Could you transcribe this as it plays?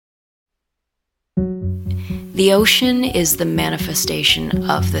The ocean is the manifestation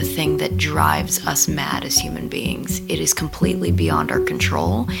of the thing that drives us mad as human beings. It is completely beyond our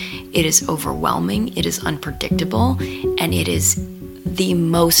control. It is overwhelming. It is unpredictable. And it is the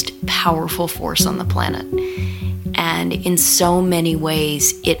most powerful force on the planet. And in so many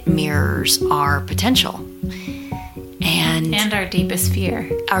ways, it mirrors our potential. And our deepest fear.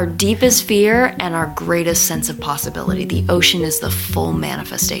 Our deepest fear and our greatest sense of possibility. The ocean is the full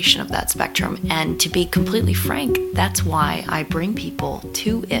manifestation of that spectrum. And to be completely frank, that's why I bring people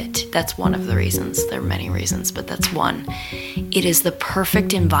to it. That's one of the reasons. There are many reasons, but that's one. It is the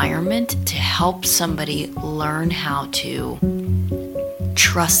perfect environment to help somebody learn how to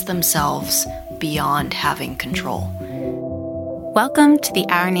trust themselves beyond having control. Welcome to the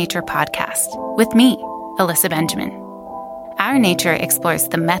Our Nature podcast with me, Alyssa Benjamin. Our Nature explores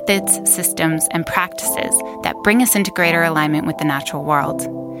the methods, systems, and practices that bring us into greater alignment with the natural world.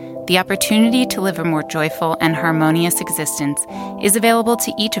 The opportunity to live a more joyful and harmonious existence is available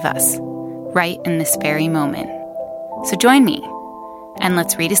to each of us, right in this very moment. So join me, and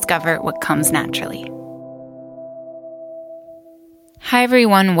let's rediscover what comes naturally. Hi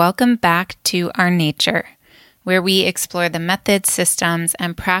everyone, welcome back to Our Nature, where we explore the methods, systems,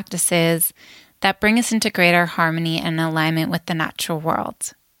 and practices that bring us into greater harmony and alignment with the natural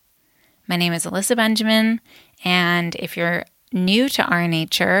world. My name is Alyssa Benjamin, and if you're new to Our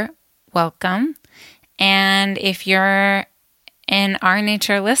Nature, welcome. And if you're an Our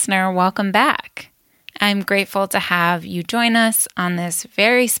Nature listener, welcome back. I'm grateful to have you join us on this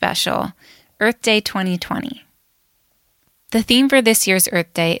very special Earth Day 2020. The theme for this year's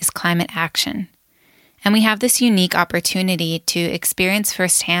Earth Day is climate action. And we have this unique opportunity to experience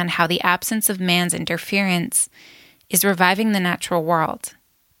firsthand how the absence of man's interference is reviving the natural world.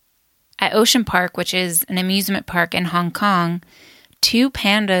 At Ocean Park, which is an amusement park in Hong Kong, 2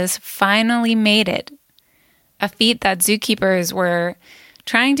 pandas finally made it, a feat that zookeepers were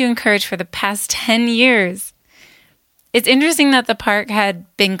trying to encourage for the past 10 years. It's interesting that the park had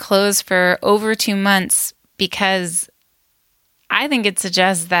been closed for over 2 months because I think it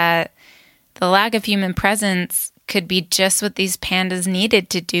suggests that the lack of human presence could be just what these pandas needed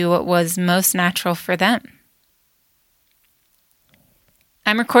to do what was most natural for them.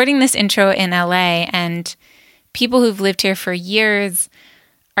 I'm recording this intro in LA, and people who've lived here for years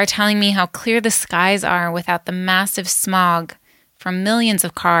are telling me how clear the skies are without the massive smog from millions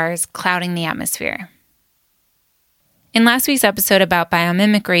of cars clouding the atmosphere. In last week's episode about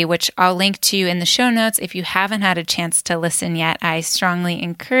biomimicry, which I'll link to in the show notes if you haven't had a chance to listen yet, I strongly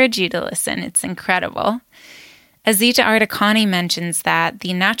encourage you to listen. It's incredible. Azita Ardakani mentions that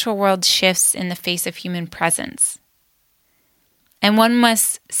the natural world shifts in the face of human presence. And one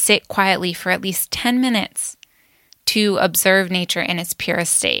must sit quietly for at least 10 minutes to observe nature in its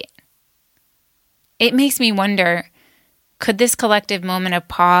purest state. It makes me wonder, could this collective moment of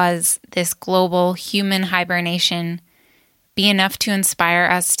pause, this global human hibernation, be enough to inspire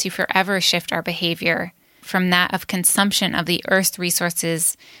us to forever shift our behavior from that of consumption of the Earth's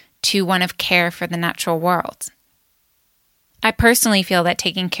resources to one of care for the natural world? I personally feel that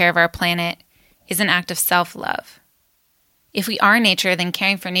taking care of our planet is an act of self-love. If we are nature, then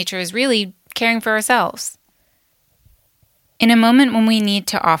caring for nature is really caring for ourselves. In a moment when we need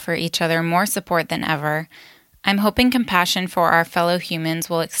to offer each other more support than ever, I'm hoping compassion for our fellow humans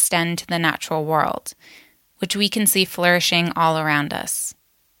will extend to the natural world, which we can see flourishing all around us.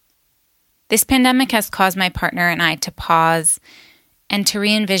 This pandemic has caused my partner and I to pause and to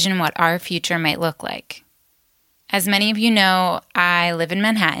re-envision what our future might look like. As many of you know, I live in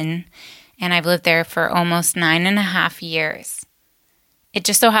Manhattan, and I've lived there for almost 9.5 years. It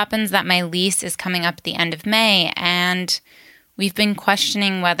just so happens that my lease is coming up at the end of May, and we've been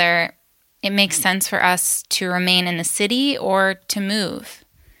questioning whether it makes sense for us to remain in the city or to move.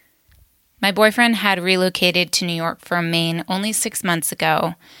 My boyfriend had relocated to New York from Maine only 6 months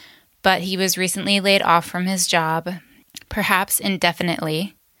ago, but he was recently laid off from his job, perhaps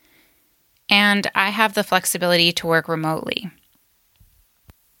indefinitely, and I have the flexibility to work remotely.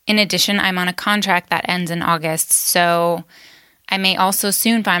 In addition, I'm on a contract that ends in August, so I may also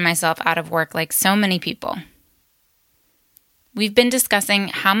soon find myself out of work like so many people. We've been discussing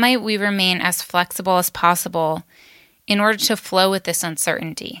how might we remain as flexible as possible in order to flow with this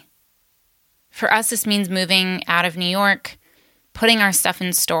uncertainty. For us, this means moving out of New York, putting our stuff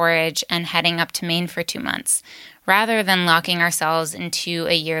in storage, and heading up to Maine for 2 months, rather than locking ourselves into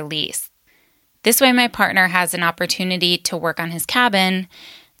a year lease. This way, my partner has an opportunity to work on his cabin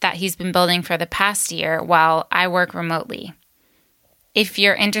that he's been building for the past year while I work remotely. If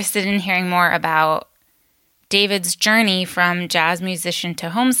you're interested in hearing more about David's journey from jazz musician to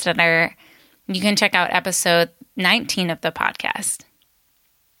homesteader, You can check out episode 19 of the podcast.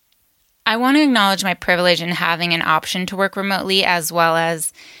 I want to acknowledge my privilege in having an option to work remotely, as well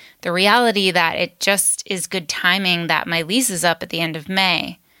as the reality that it just is good timing that my lease is up at the end of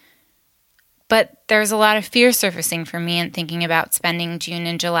May. But there's a lot of fear surfacing for me in thinking about spending June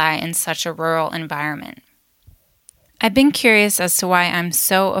and July in such a rural environment. I've been curious as to why I'm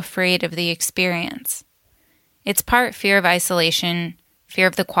so afraid of the experience. It's part fear of isolation, fear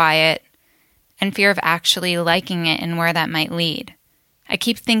of the quiet, and fear of actually liking it and where that might lead. I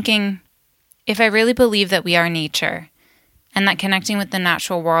keep thinking, if I really believe that we are nature, and that connecting with the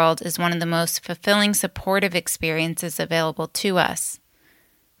natural world is one of the most fulfilling, supportive experiences available to us,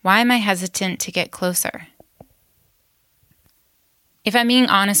 why am I hesitant to get closer? If I'm being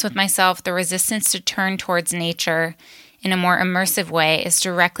honest with myself, the resistance to turn towards nature in a more immersive way is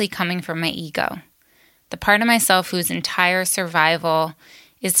directly coming from my ego, the part of myself whose entire survival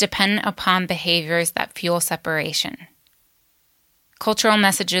is dependent upon behaviors that fuel separation. Cultural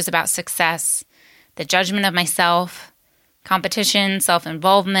messages about success, the judgment of myself, competition,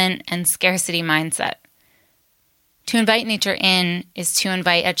 self-involvement, and scarcity mindset. To invite nature in is to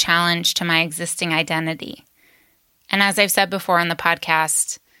invite a challenge to my existing identity. And as I've said before on the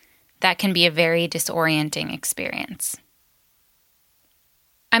podcast, that can be a very disorienting experience.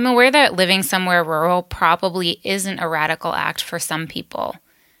 I'm aware that living somewhere rural probably isn't a radical act for some people,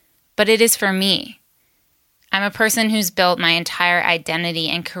 but it is for me. I'm a person who's built my entire identity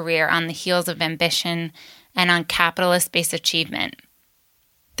and career on the heels of ambition and on capitalist-based achievement.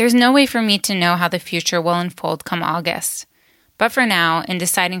 There's no way for me to know how the future will unfold come August. But for now, in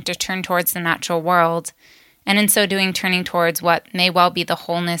deciding to turn towards the natural world, and in so doing turning towards what may well be the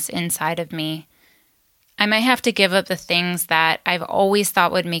wholeness inside of me, I might have to give up the things that I've always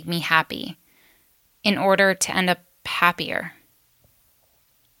thought would make me happy in order to end up happier.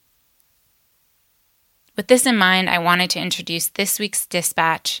 With this in mind, I wanted to introduce this week's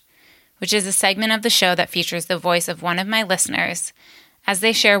Dispatch, which is a segment of the show that features the voice of one of my listeners as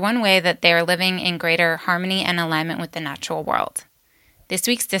they share one way that they are living in greater harmony and alignment with the natural world. This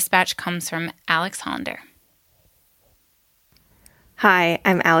week's Dispatch comes from Alex Hollander. Hi,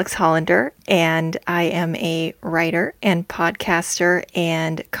 I'm Alex Hollander, and I am a writer and podcaster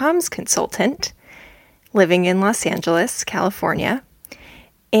and comms consultant living in Los Angeles, California.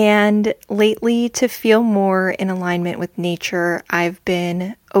 And lately, to feel more in alignment with nature, I've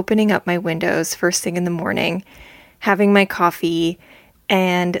been opening up my windows first thing in the morning, having my coffee,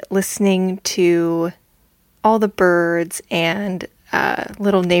 and listening to all the birds and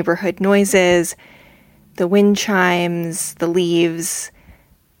little neighborhood noises, the wind chimes, the leaves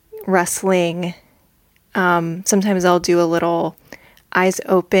rustling. Sometimes I'll do a little eyes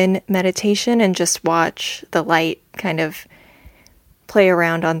open meditation and just watch the light kind of play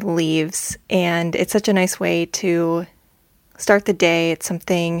around on the leaves. And it's such a nice way to start the day. It's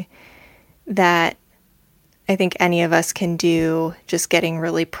something that I think any of us can do, just getting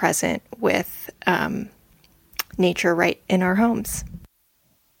really present with nature right in our homes.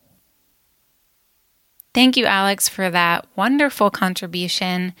 Thank you, Alex, for that wonderful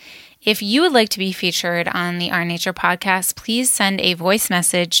contribution. If you would like to be featured on the Our Nature podcast, please send a voice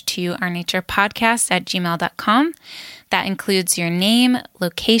message to ournaturepodcast@gmail.com. That includes your name,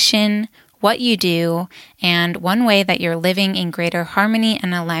 location, what you do, and one way that you're living in greater harmony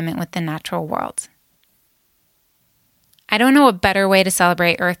and alignment with the natural world. I don't know a better way to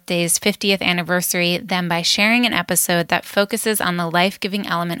celebrate Earth Day's 50th anniversary than by sharing an episode that focuses on the life-giving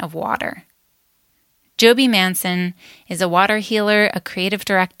element of water. Joby Manson is a water healer, a creative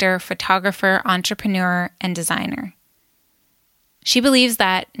director, photographer, entrepreneur, and designer. She believes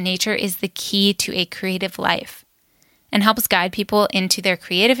that nature is the key to a creative life and helps guide people into their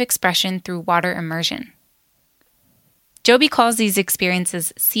creative expression through water immersion. Joby calls these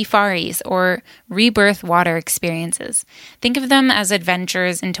experiences safaris or rebirth water experiences. Think of them as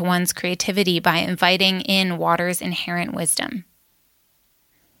adventures into one's creativity by inviting in water's inherent wisdom.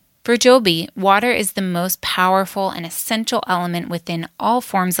 For Joby, water is the most powerful and essential element within all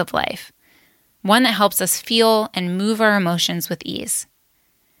forms of life, one that helps us feel and move our emotions with ease.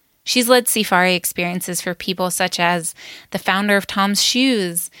 She's led safari experiences for people such as the founder of Tom's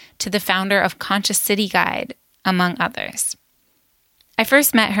Shoes to the founder of Conscious City Guide, among others. I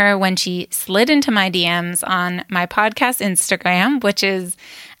first met her when she slid into my DMs on my podcast Instagram, which is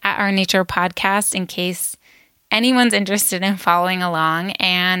at Our Nature Podcast, in case anyone's interested in following along,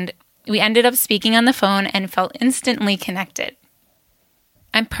 and we ended up speaking on the phone and felt instantly connected.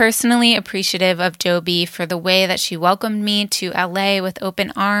 I'm personally appreciative of Joby for the way that she welcomed me to LA with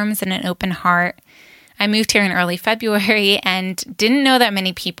open arms and an open heart. I moved here in early February and didn't know that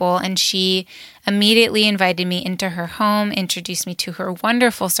many people, and she immediately invited me into her home, introduced me to her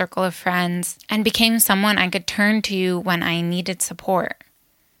wonderful circle of friends, and became someone I could turn to when I needed support.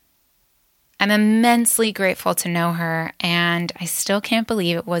 I'm immensely grateful to know her, and I still can't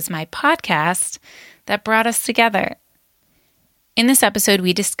believe it was my podcast that brought us together. In this episode,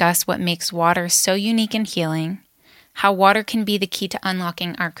 we discuss what makes water so unique and healing, how water can be the key to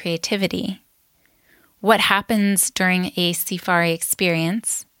unlocking our creativity, what happens during a Safari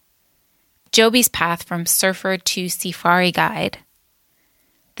experience, Joby's path from surfer to Safari guide,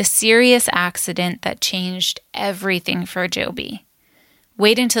 the serious accident that changed everything for Joby.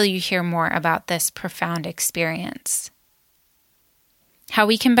 Wait until you hear more about this profound experience. How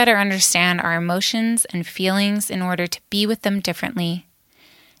we can better understand our emotions and feelings in order to be with them differently,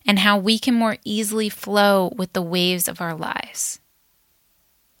 and how we can more easily flow with the waves of our lives.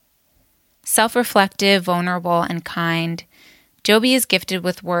 Self-reflective, vulnerable, and kind, Joby is gifted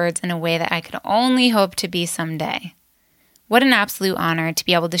with words in a way that I could only hope to be someday. What an absolute honor to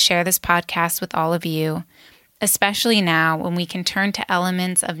be able to share this podcast with all of you, especially now when we can turn to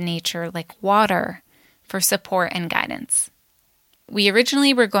elements of nature like water for support and guidance. We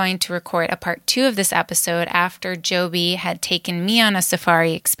originally were going to record a part 2 of this episode after Joby had taken me on a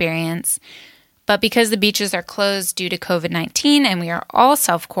safari experience, but because the beaches are closed due to COVID-19 and we are all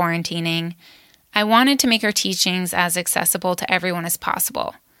self-quarantining, I wanted to make our teachings as accessible to everyone as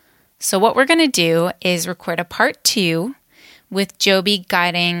possible. So what we're going to do is record a part 2 with Joby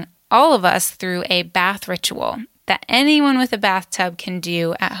guiding all of us through a bath ritual that anyone with a bathtub can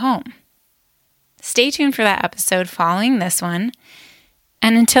do at home. Stay tuned for that episode following this one.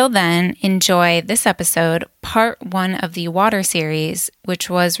 And until then, enjoy this episode, part 1 of the water series,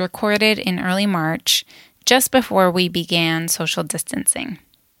 which was recorded in early March, just before we began social distancing.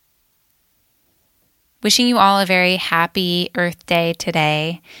 Wishing you all a very happy Earth Day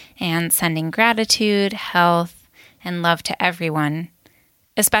today, and sending gratitude, health, and love to everyone,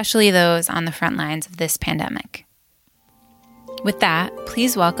 especially those on the front lines of this pandemic. With that,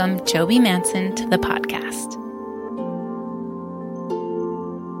 please welcome Joby Manson to the podcast.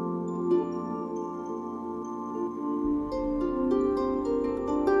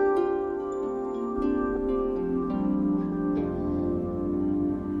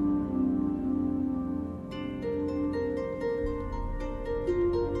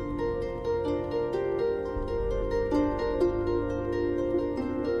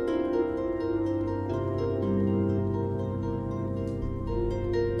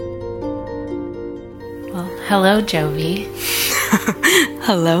 Hello, Joby.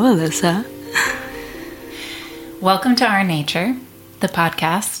 Hello, Alyssa. Welcome to Our Nature, the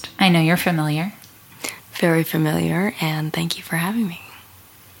podcast. I know you're familiar. Very familiar, and thank you for having me.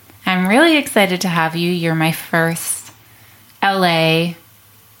 I'm really excited to have you. You're my first LA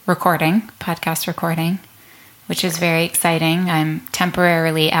podcast recording, which is very exciting. I'm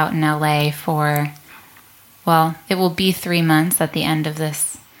temporarily out in LA for, well, it will be 3 months at the end of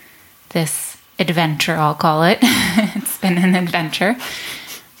this adventure, I'll call it. It's been an adventure.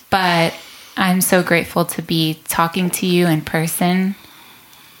 But I'm so grateful to be talking to you in person.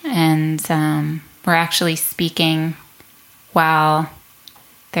 And we're actually speaking while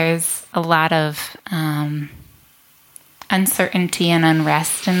there's a lot of uncertainty and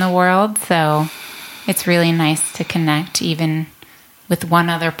unrest in the world. So it's really nice to connect even with one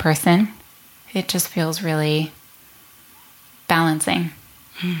other person. It just feels really balancing.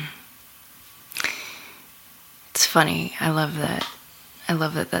 It's funny. I love that.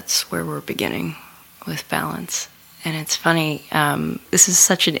 That's where we're beginning with balance. And it's funny. This is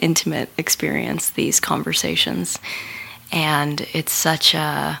such an intimate experience, these conversations. And it's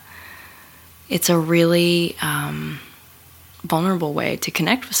a really vulnerable way to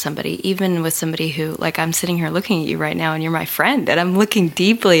connect with somebody, even with somebody who, like, I'm sitting here looking at you right now and you're my friend and I'm looking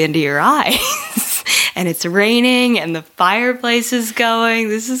deeply into your eyes. And it's raining and the fireplace is going.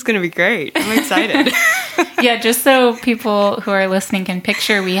 This is going to be great. I'm excited. Yeah, just so people who are listening can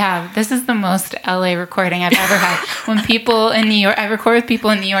picture, this is the most LA recording I've ever had. When people in New York, I record with people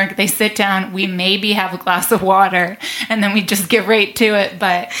in New York, they sit down, we maybe have a glass of water, and then we just get right to it.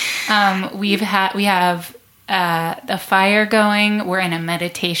 But we have a fire going. We're in a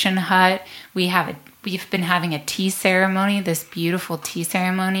meditation hut. We've been having a tea ceremony, this beautiful tea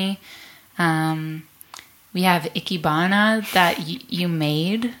ceremony. We have Ikebana that you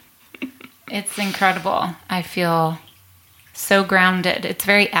made. It's incredible. I feel so grounded. It's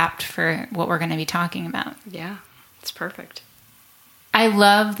very apt for what we're going to be talking about. Yeah, it's perfect. I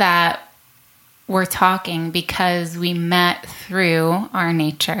love that we're talking because we met through Our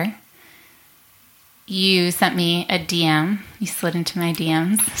Nature. you sent me a DM. You slid into my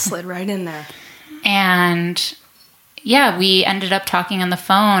DMs. Slid right in there. And yeah, we ended up talking on the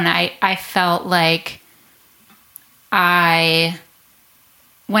phone. I felt like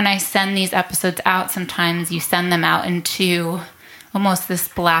when I send these episodes out, sometimes you send them out into almost this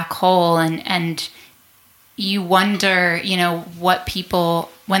black hole, and you wonder, what people,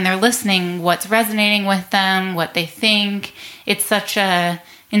 when they're listening, what's resonating with them, what they think. It's such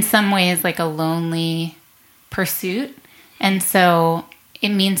in some ways, like a lonely pursuit. And so it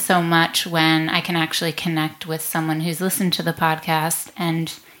means so much when I can actually connect with someone who's listened to the podcast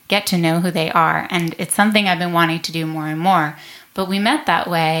and get to know who they are. And it's something I've been wanting to do more and more. But we met that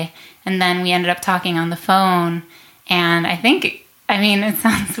way, and then we ended up talking on the phone, and it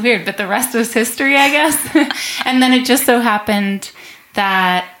sounds weird, but the rest was history, I guess. And then it just so happened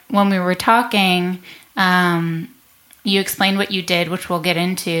that when we were talking, you explained what you did, which we'll get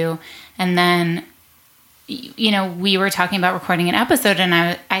into, and then, we were talking about recording an episode, and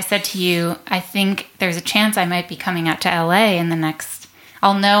I said to you, I think there's a chance I might be coming out to LA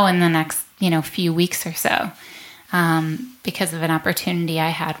I'll know in the next, few weeks or so. Because of an opportunity I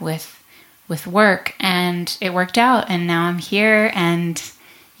had with work, and it worked out, and now I'm here, and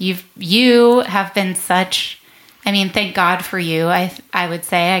you have been thank God for you. I would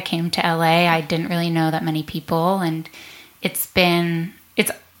say I came to LA. I didn't really know that many people, and we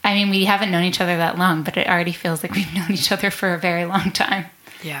haven't known each other that long, but it already feels like we've known each other for a very long time.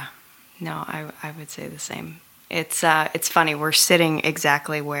 Yeah. No, I would say the same. It's funny. We're sitting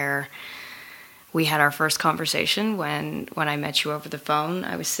exactly where we had our first conversation when I met you over the phone.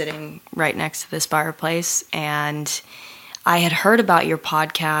 I was sitting right next to this fireplace, and I had heard about your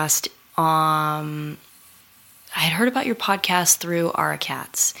podcast. Through Ara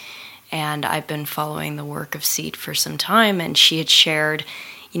Katz, and I've been following the work of Seed for some time, and she had shared,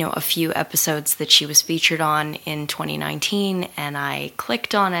 a few episodes that she was featured on in 2019, and I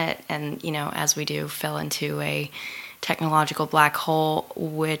clicked on it, and, as we do, fell into a technological black hole,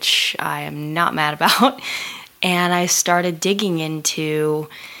 which I am not mad about. And I started digging into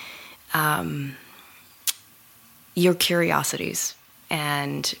your curiosities.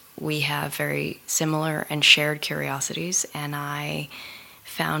 And we have very similar and shared curiosities. And I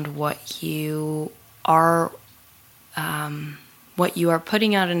found what you are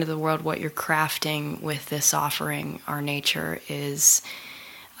putting out into the world, what you're crafting with this offering, Our Nature, is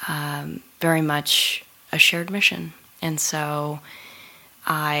very much a shared mission. And so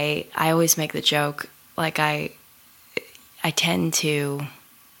I always make the joke, like I tend to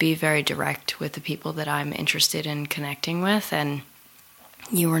be very direct with the people that I'm interested in connecting with, and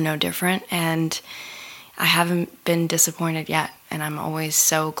you were no different, and I haven't been disappointed yet, and I'm always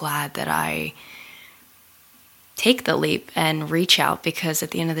so glad that I take the leap and reach out, because at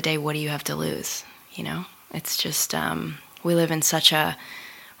the end of the day, what do you have to lose? It's just, we live in such a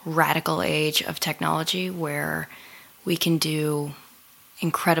radical age of technology where we can do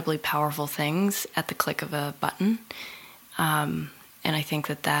incredibly powerful things at the click of a button. And I think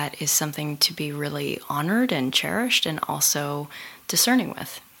that is something to be really honored and cherished, and also discerning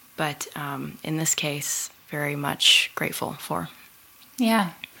with. But in this case, very much grateful for.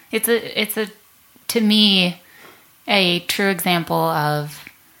 Yeah. It's to me, a true example of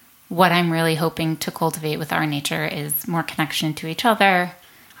what I'm really hoping to cultivate with Our Nature is more connection to each other,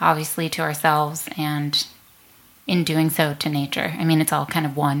 obviously to ourselves, and in doing so to nature. It's all kind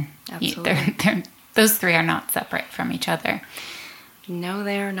of one. Absolutely. Those three are not separate from each other. No,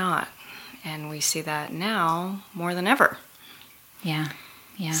 they are not. And we see that now more than ever. Yeah.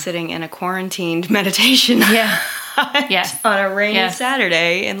 Yeah. Sitting in a quarantined meditation yes. on a rainy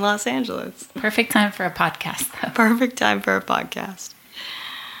Saturday in Los Angeles. Perfect time for a podcast, though. Perfect time for a podcast.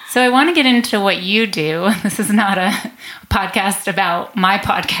 So I want to get into what you do. This is not a podcast about my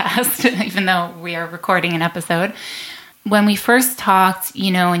podcast, even though we are recording an episode. When we first talked,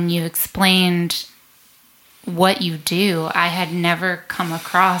 and you explained what you do, I had never come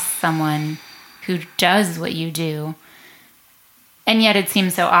across someone who does what you do. And yet it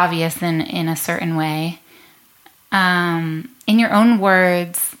seems so obvious in a certain way. In your own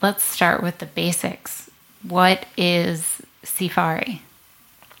words, let's start with the basics. What is Safari?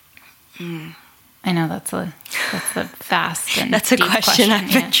 I know that's a fast and that's a deep question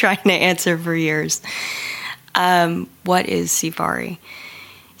I've been trying to answer for years. What is Safari?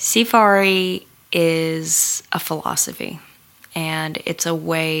 Safari is a philosophy, and it's a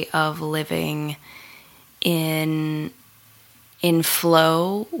way of living in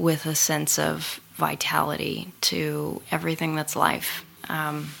flow with a sense of vitality to everything that's life.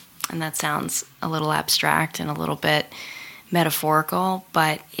 And that sounds a little abstract and a little bit metaphorical,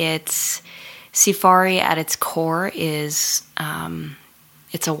 but it's Safari at its core is,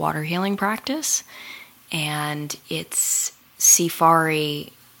 it's a water healing practice, and it's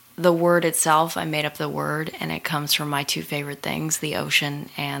Safari, the word itself, I made up the word, and it comes from my two favorite things, the ocean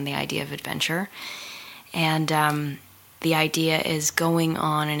and the idea of adventure. And the idea is going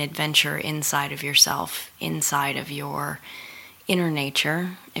on an adventure inside of yourself, inside of your inner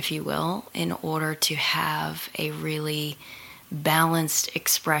nature, if you will, in order to have a really balanced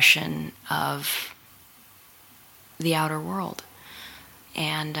expression of the outer world.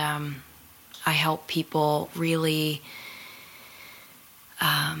 And I help people really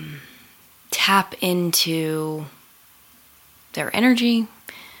tap into their energy,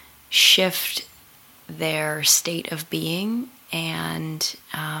 shift their state of being, and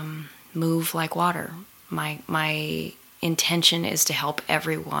move like water. My intention is to help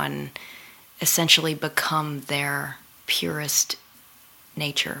everyone essentially become their purest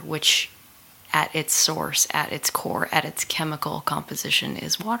nature, which at its source, at its core, at its chemical composition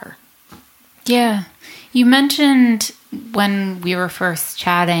is water. Yeah. You mentioned when we were first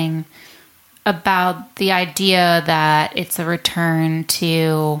chatting about the idea that it's a return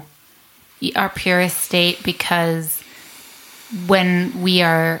to our purest state, because when we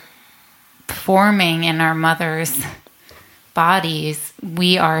are forming in our mother's bodies,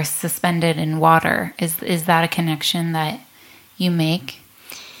 we are suspended in water. Is that a connection that you make?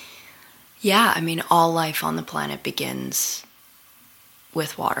 Yeah, I mean, all life on the planet begins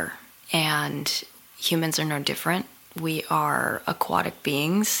with water, and humans are no different. We are aquatic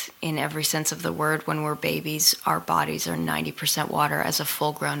beings in every sense of the word. When we're babies, our bodies are 90% water. As a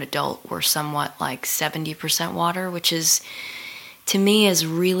full-grown adult, we're somewhat like 70% water, which is, to me, is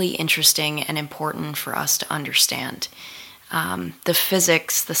really interesting and important for us to understand. The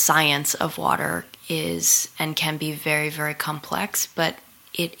physics, the science of water is and can be very, very complex, but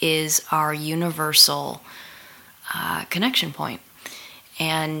it is our universal connection point.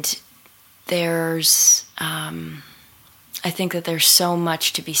 And there's, I think that there's so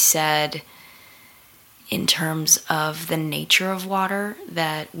much to be said in terms of the nature of water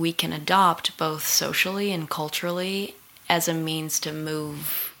that we can adopt both socially and culturally as a means to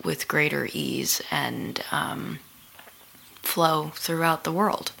move with greater ease and flow throughout the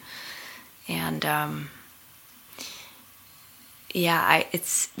world. And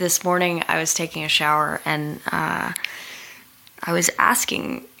it's this morning I was taking a shower, and I was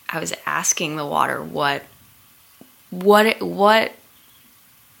asking the water what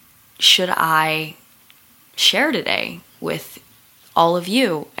should I share today with all of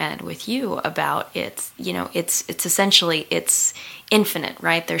you and with you about it's essentially, it's infinite,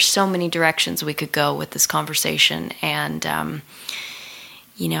 right? There's so many directions we could go with this conversation. And, I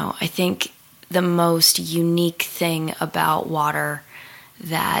think the most unique thing about water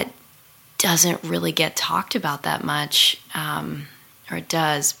that doesn't really get talked about that much, or it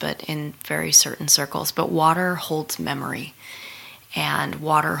does, but in very certain circles, but water holds memory. And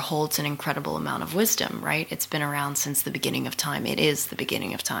water holds an incredible amount of wisdom, right? It's been around since the beginning of time. It is the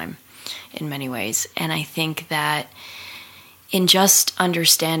beginning of time in many ways. And I think that in just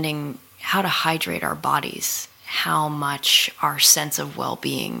understanding how to hydrate our bodies, how much our sense of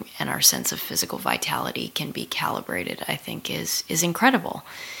well-being and our sense of physical vitality can be calibrated, I think is incredible.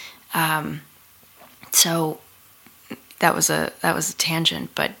 So that was a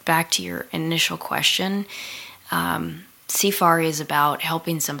tangent, but back to your initial question. Safari is about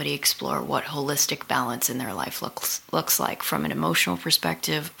helping somebody explore what holistic balance in their life looks like, from an emotional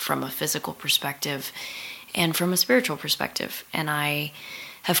perspective, from a physical perspective, and from a spiritual perspective. And I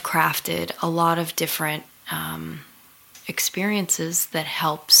have crafted a lot of different experiences that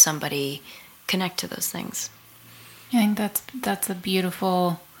help somebody connect to those things. I think that's a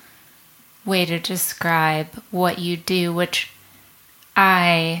beautiful way to describe what you do, which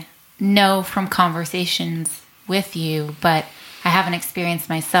I know from conversations with you, but I haven't experienced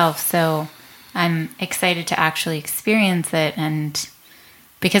myself, so I'm excited to actually experience it. And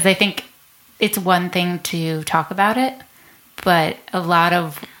because I think it's one thing to talk about it, but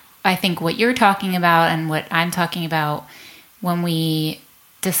I think what you're talking about and what I'm talking about when we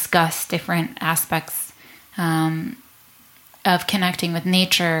discuss different aspects of connecting with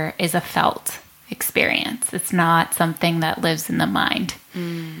nature is a felt experience. It's not something that lives in the mind.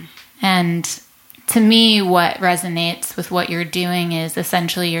 And to me, what resonates with what you're doing is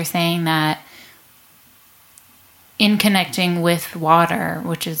essentially you're saying that in connecting with water,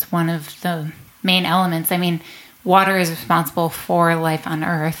 which is one of the main elements, I mean, water is responsible for life on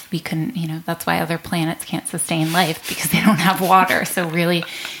Earth. We couldn't, that's why other planets can't sustain life, because they don't have water. So really,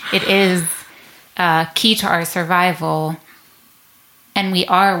 it is key to our survival. And we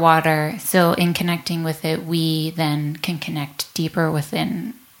are water, so in connecting with it, we then can connect deeper with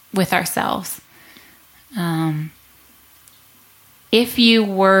ourselves. If you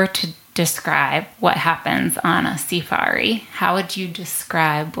were to describe what happens on a safari, how would you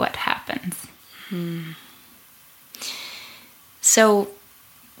describe what happens? So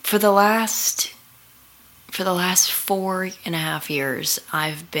for the last 4.5 years,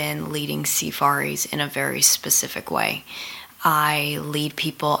 I've been leading safaris in a very specific way. I lead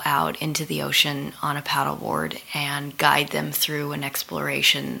people out into the ocean on a paddleboard and guide them through an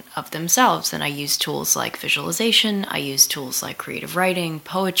exploration of themselves. And I use tools like visualization, I use tools like creative writing,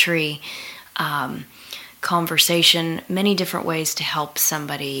 poetry, conversation, many different ways to help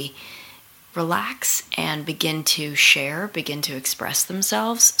somebody relax and begin to share, begin to express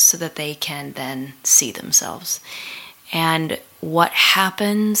themselves so that they can then see themselves. And what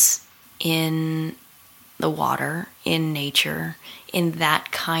happens in the water, in nature, in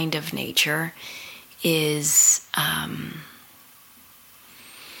that kind of nature is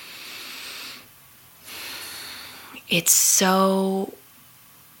it's so,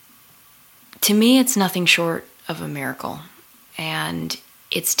 to me, it's nothing short of a miracle. And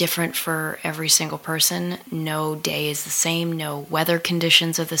it's different for every single person. No day is the same. No weather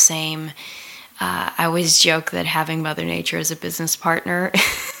conditions are the same. I always joke that having Mother Nature as a business partner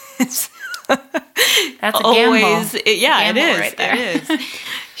is That's a gamble. It is. Right there. It is.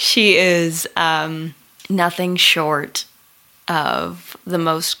 She is nothing short of the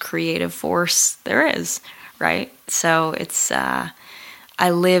most creative force there is, right? So it's, I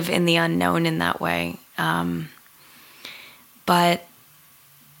live in the unknown in that way. But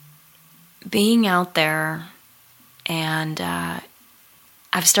being out there, and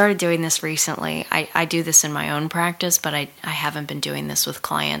I've started doing this recently. I do this in my own practice, but I haven't been doing this with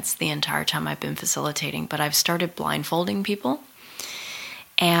clients the entire time I've been facilitating. But I've started blindfolding people.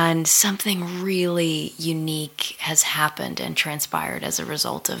 And something really unique has happened and transpired as a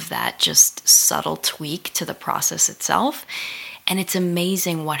result of that just subtle tweak to the process itself. And it's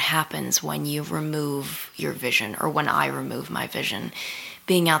amazing what happens when you remove your vision, or when I remove my vision.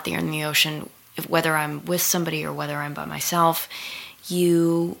 Being out there in the ocean, whether I'm with somebody or whether I'm by myself,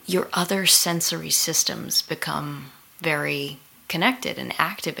 your other sensory systems become very connected and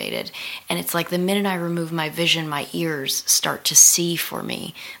activated. And it's like the minute I remove my vision, my ears start to see for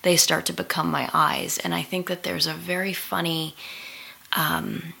me. They start to become my eyes. And I think that there's a very funny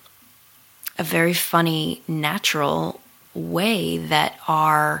natural way that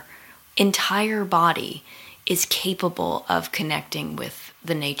our entire body is capable of connecting with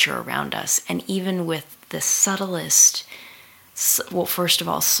the nature around us. And even with the subtlest, well, first of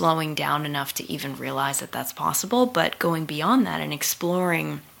all, slowing down enough to even realize that that's possible, but going beyond that and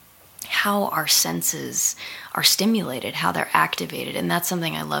exploring how our senses are stimulated, how they're activated. And that's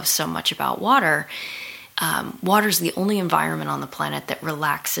something I love so much about water. Water is the only environment on the planet that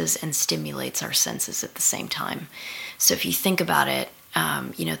relaxes and stimulates our senses at the same time. So if you think about it,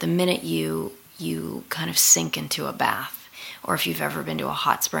 the minute you kind of sink into a bath, or if you've ever been to a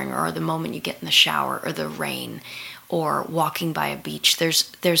hot spring, or the moment you get in the shower, or the rain, or walking by a beach,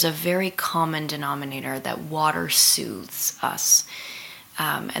 there's a very common denominator that water soothes us.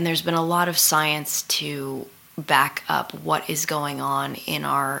 And there's been a lot of science to back up what is going on in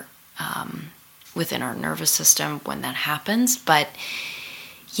our within our nervous system when that happens. But,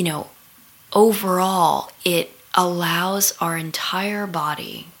 overall, it allows our entire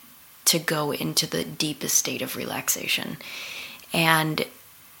body to go into the deepest state of relaxation. And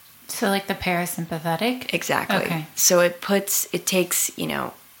so like the parasympathetic? Exactly. Okay. So it takes,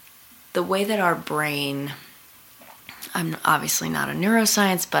 the way that our brain, I'm obviously not a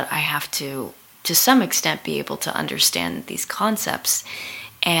neuroscience, but I have to some extent, be able to understand these concepts.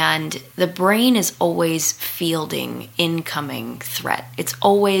 And the brain is always fielding incoming threat. It's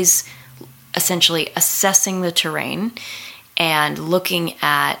always essentially assessing the terrain and looking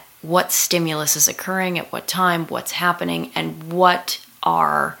at what stimulus is occurring at what time, what's happening, and what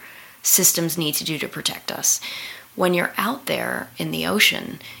our systems need to do to protect us. When you're out there in the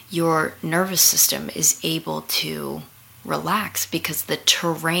ocean, your nervous system is able to relax because the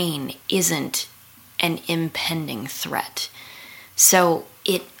terrain isn't an impending threat. So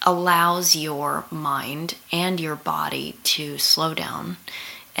it allows your mind and your body to slow down,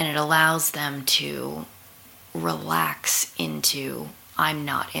 and it allows them to relax into, I'm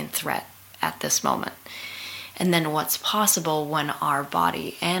not in threat at this moment. And then what's possible when our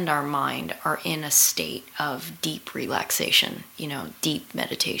body and our mind are in a state of deep relaxation, deep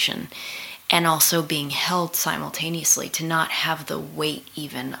meditation, and also being held simultaneously, to not have the weight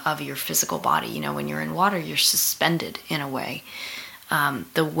even of your physical body. When you're in water, you're suspended in a way.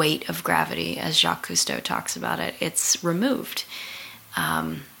 the weight of gravity, as Jacques Cousteau talks about it, it's removed.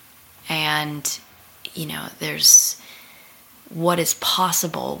 And, there's what is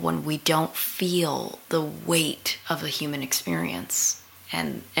possible when we don't feel the weight of the human experience.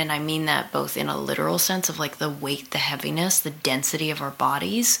 And I mean that both in a literal sense of like the weight, the heaviness, the density of our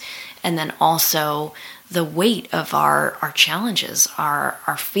bodies, and then also the weight of our challenges,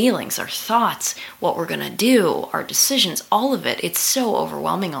 our feelings, our thoughts, what we're going to do, our decisions, all of it. It's so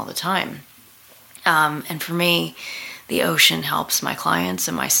overwhelming all the time. And for me, the ocean helps my clients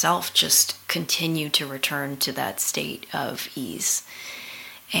and myself just continue to return to that state of ease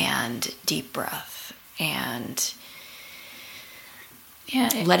and deep breath and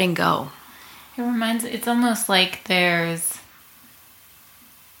letting go. It's almost like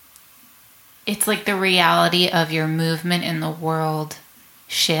it's like the reality of your movement in the world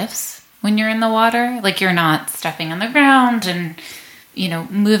shifts when you're in the water. Like you're not stepping on the ground and,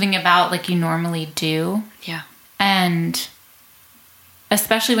 moving about like you normally do. Yeah. And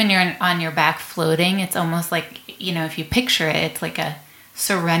especially when you're on your back floating, it's almost like, if you picture it, it's like a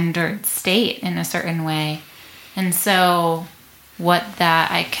surrendered state in a certain way. And so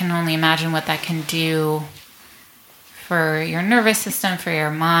I can only imagine what that can do for your nervous system, for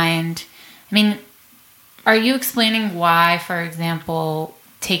your mind. I mean, are you explaining why, for example,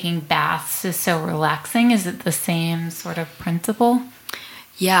 taking baths is so relaxing? Is it the same sort of principle?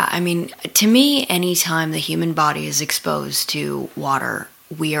 Yeah, I mean, to me, anytime the human body is exposed to water,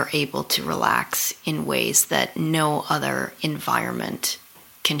 we are able to relax in ways that no other environment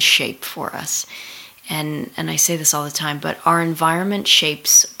can shape for us. And I say this all the time, but our environment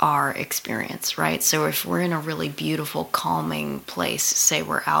shapes our experience, right? So if we're in a really beautiful, calming place, say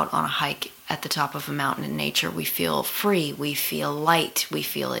we're out on a hike at the top of a mountain in nature, we feel free, we feel light, we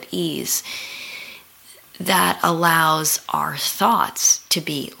feel at ease. That allows our thoughts to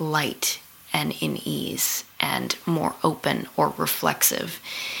be light and in ease and more open or reflexive.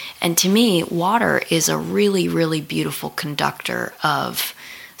 And to me, water is a really, really beautiful conductor of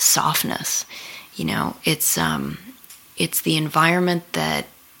softness. It's the environment that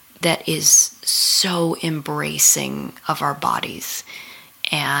is so embracing of our bodies,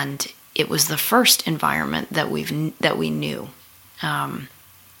 and it was the first environment that we knew.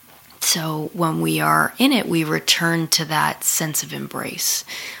 So when we are in it, we return to that sense of embrace.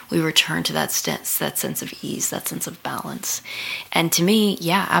 We return to that sense of ease, that sense of balance. And to me,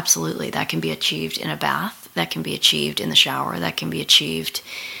 yeah, absolutely, that can be achieved in a bath. That can be achieved in the shower. That can be achieved,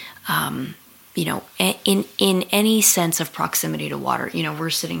 in any sense of proximity to water. We're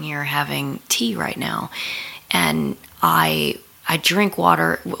sitting here having tea right now, and I drink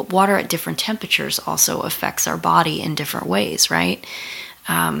water. Water at different temperatures also affects our body in different ways, right?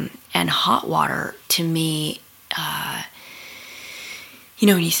 And hot water, to me,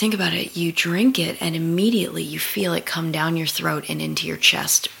 when you think about it, you drink it and immediately you feel it come down your throat and into your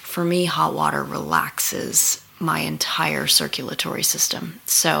chest. For me, hot water relaxes my entire circulatory system.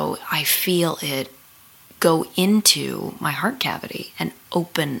 So I feel it go into my heart cavity and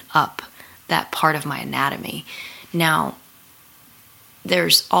open up that part of my anatomy. Now,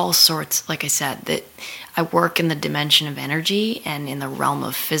 there's all sorts, like I said, that I work in the dimension of energy and in the realm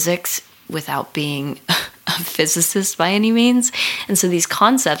of physics without being a physicist by any means. And so these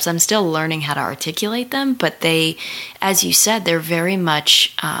concepts, I'm still learning how to articulate them, but they, as you said, they're very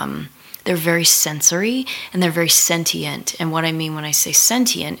much, they're very sensory and they're very sentient. And what I mean when I say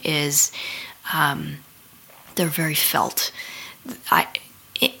sentient is they're very felt.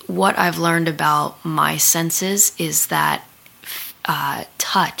 What I've learned about my senses is that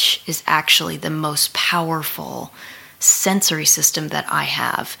touch is actually the most powerful sensory system that I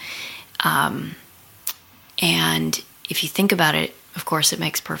have. And if you think about it, of course, it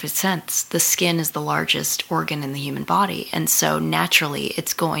makes perfect sense. The skin is the largest organ in the human body. And so naturally,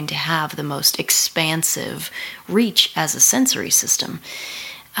 it's going to have the most expansive reach as a sensory system.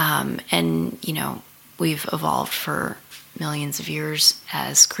 And, we've evolved for millions of years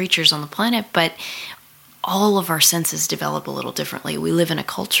as creatures on the planet, but all of our senses develop a little differently. We live in a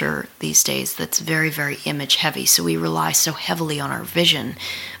culture these days that's very, very image heavy, so we rely so heavily on our vision.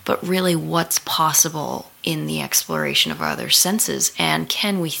 But really, what's possible in the exploration of our other senses? And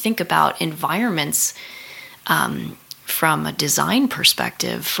can we think about environments from a design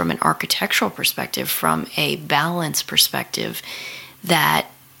perspective, from an architectural perspective, from a balance perspective that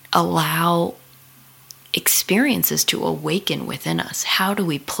allow experiences to awaken within us? How do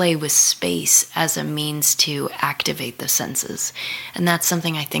we play with space as a means to activate the senses? And that's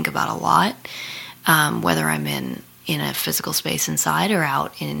something I think about a lot, whether I'm in in a physical space inside or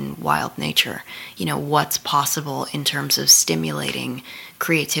out in wild nature. What's possible in terms of stimulating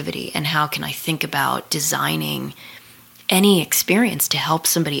creativity, and how can I think about designing any experience to help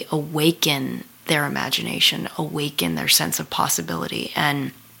somebody awaken their imagination, awaken their sense of possibility.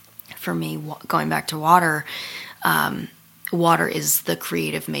 And for me, going back to water, water is the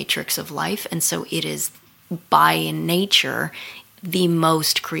creative matrix of life, and so it is by nature the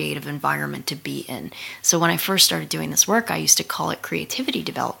most creative environment to be in. So when I first started doing this work, I used to call it creativity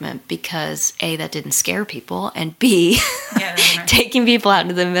development because A, that didn't scare people, and B, taking people out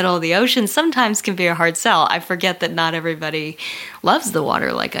into the middle of the ocean sometimes can be a hard sell. I forget that not everybody loves the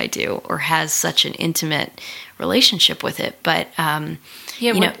water like I do or has such an intimate relationship with it. But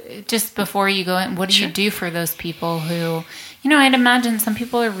just before you go in, what do you do for those people who, I'd imagine some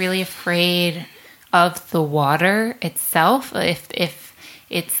people are really afraid of the water itself. If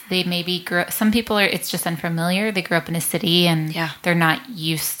they maybe some people are, it's just unfamiliar. They grew up in a city and they're not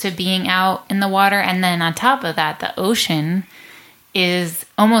used to being out in the water. And then on top of that, the ocean is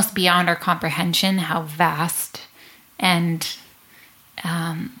almost beyond our comprehension how vast and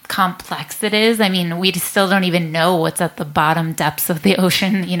complex it is. I mean, we still don't even know what's at the bottom depths of the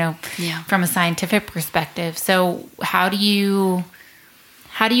ocean, from a scientific perspective. So how do you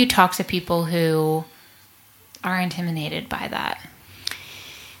talk to people who are intimidated by that?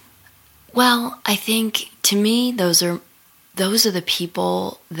 Well, I think to me, those are the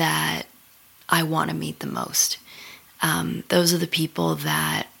people that I want to meet the most. Those are the people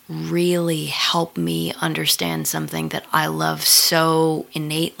that really help me understand something that I love so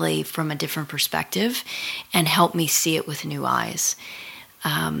innately from a different perspective and help me see it with new eyes.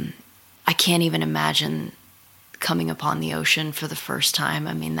 I can't even imagine coming upon the ocean for the first time.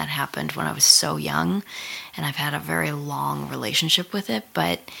 I mean, that happened when I was so young, and I've had a very long relationship with it.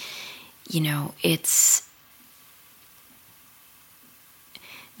 But,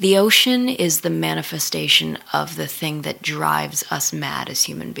 the ocean is the manifestation of the thing that drives us mad as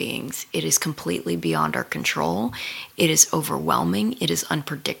human beings. It is completely beyond our control. It is overwhelming. It is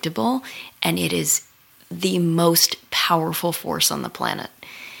unpredictable. And it is the most powerful force on the planet.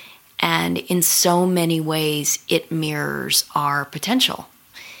 And in so many ways, it mirrors our potential.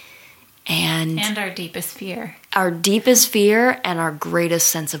 And our deepest fear. Our deepest fear and our greatest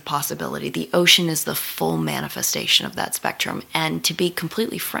sense of possibility. The ocean is the full manifestation of that spectrum. And to be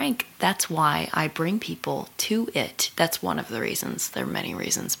completely frank, that's why I bring people to it. That's one of the reasons. There are many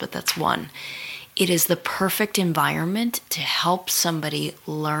reasons, but that's one. It is the perfect environment to help somebody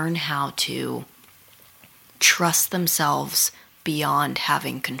learn how to trust themselves beyond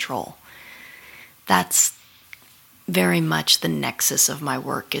having control. That's very much the nexus of my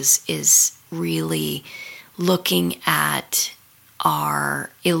work, is really looking at our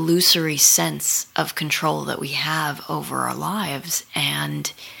illusory sense of control that we have over our lives.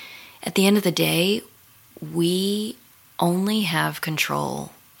 And at the end of the day, we only have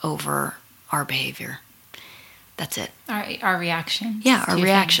control over our behavior. That's it. Our reactions. Yeah, our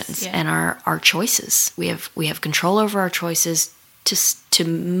reactions and our choices. We have control over our choices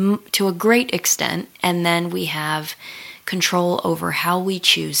to a great extent, and then we have control over how we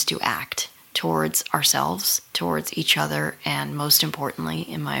choose to act towards ourselves, towards each other, and most importantly,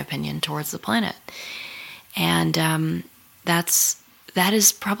 in my opinion, towards the planet. And that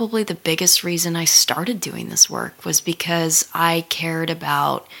is probably the biggest reason I started doing this work, was because I cared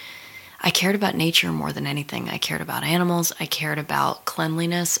about nature more than anything. I cared about animals. I cared about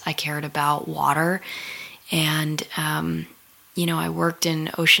cleanliness. I cared about water. And, I worked in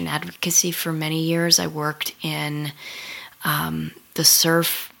ocean advocacy for many years. I worked in the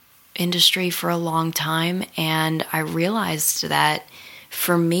surf industry for a long time. And I realized that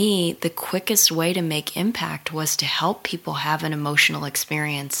for me, the quickest way to make impact was to help people have an emotional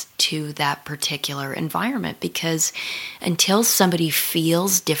experience to that particular environment. Because until somebody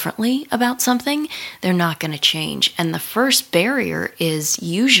feels differently about something, they're not going to change. And the first barrier is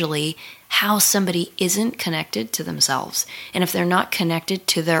usually how somebody isn't connected to themselves. And if they're not connected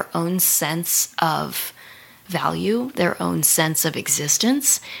to their own sense of value, their own sense of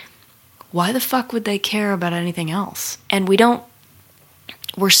existence, why the fuck would they care about anything else? And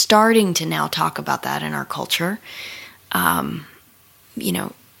we're starting to now talk about that in our culture, in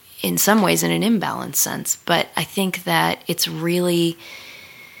some ways in an imbalanced sense. But I think that it's really,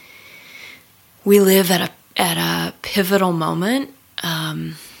 we live at a pivotal moment.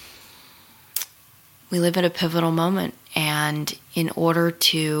 We live at a pivotal moment, and in order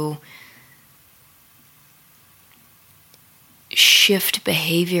to shift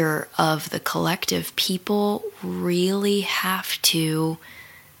behavior of the collective, people really have to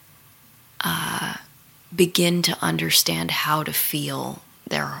begin to understand how to feel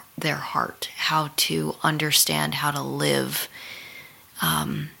their heart, how to understand how to live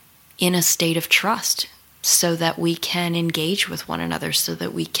in a state of trust, so that we can engage with one another, so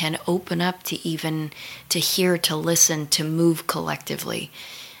that we can open up to hear, to listen, to move collectively.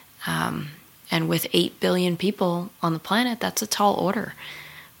 And with 8 billion people on the planet, that's a tall order.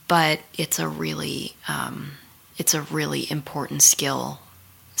 But it's a really important skill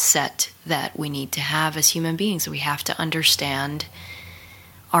set that we need to have as human beings. We have to understand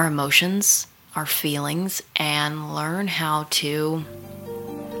our emotions, our feelings, and learn how to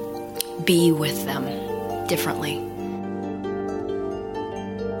be with them differently.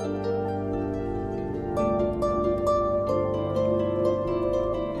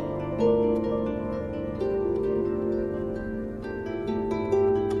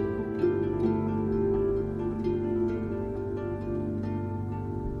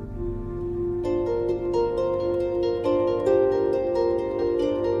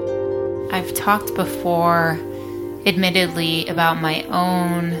 I've talked before, admittedly, about my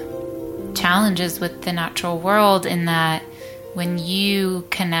own challenges with the natural world, in that when you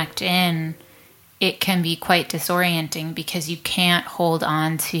connect in, it can be quite disorienting because you can't hold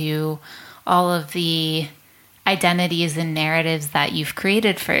on to all of the identities and narratives that you've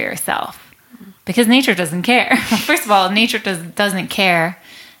created for yourself, because nature doesn't care. First of all, nature doesn't care.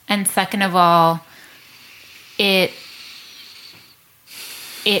 And second of all, it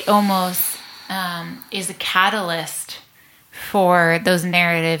almost is a catalyst for those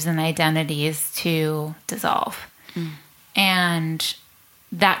narratives and identities to dissolve. And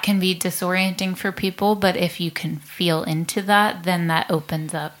that can be disorienting for people, but if you can feel into that, then that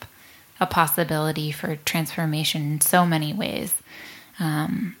opens up a possibility for transformation in so many ways.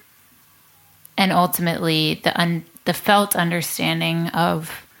 And ultimately, the felt understanding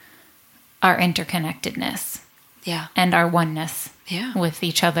of our interconnectedness, and our oneness, with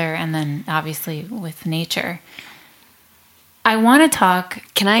each other, and then obviously with nature. I want to talk.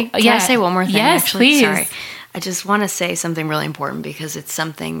 Can I say one more thing? Yes, actually? please. Sorry. I just want to say something really important, because it's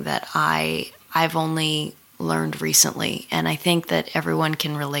something that I've only learned recently, and I think that everyone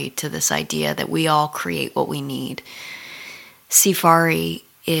can relate to this idea that we all create what we need. Safari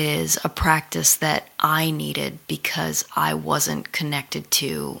is a practice that I needed because I wasn't connected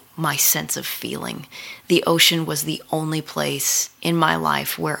to my sense of feeling. The ocean was the only place in my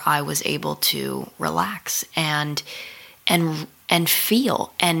life where I was able to relax and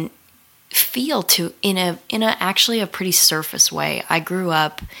feel to in a actually a pretty surface way. I grew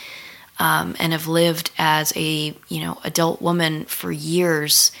up and have lived as a adult woman for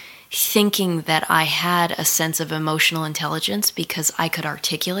years, thinking that I had a sense of emotional intelligence because I could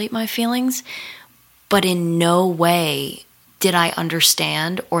articulate my feelings, but in no way did I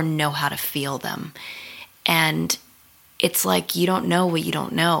understand or know how to feel them. And it's like, you don't know what you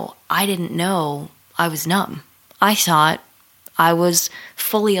don't know. I didn't know I was numb. I thought I was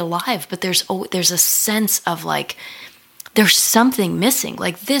fully alive, but there's a sense of like, there's something missing.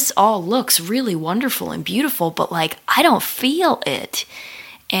 Like, this all looks really wonderful and beautiful, but like, I don't feel it.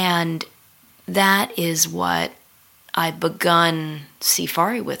 And that is what I begun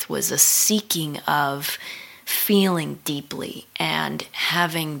Safari with, was a seeking of feeling deeply and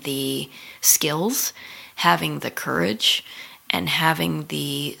having the skills, having the courage, and having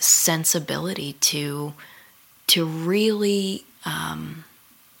the sensibility to really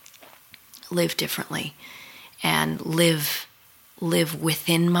live differently and live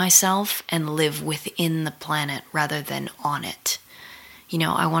within myself and live within the planet rather than on it.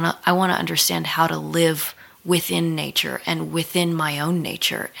 I want to understand how to live within nature and within my own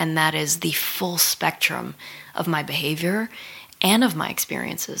nature, and that is the full spectrum of my behavior and of my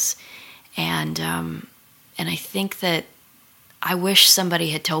experiences. And I think that I wish somebody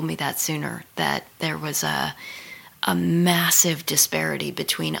had told me that sooner, that there was a massive disparity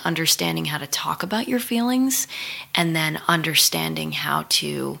between understanding how to talk about your feelings and then understanding how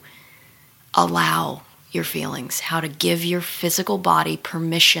to allow your feelings, how to give your physical body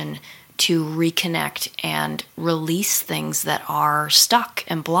permission to reconnect and release things that are stuck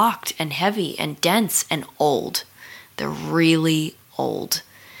and blocked and heavy and dense and old. They're really old.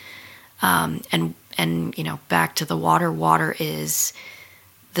 And back to the water. Water is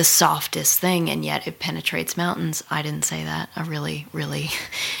the softest thing, and yet it penetrates mountains. I didn't say that. A really, really,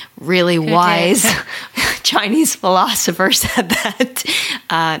 really wise Chinese philosopher said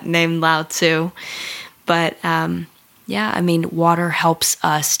that, named Lao Tzu. But water helps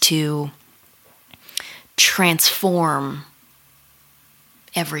us to transform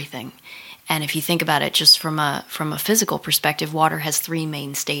everything. And if you think about it just from a physical perspective, water has 3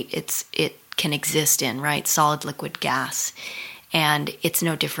 main states. It can exist in, right? Solid, liquid, gas. And it's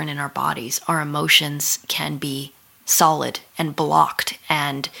no different in our bodies. Our emotions can be solid and blocked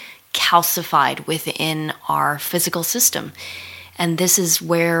and calcified within our physical system. And this is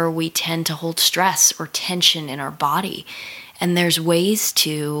where we tend to hold stress or tension in our body. And there's ways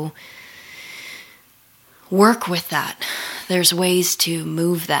to work with that. There's ways to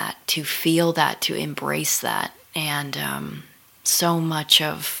move that, to feel that, to embrace that. And so much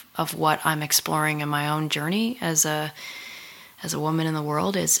of what I'm exploring in my own journey as a woman in the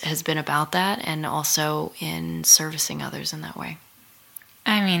world has been about that, and also in servicing others in that way.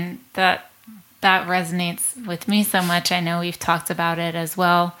 I mean, that resonates with me so much. I know we've talked about it as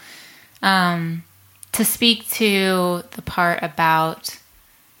well. To speak to the part about,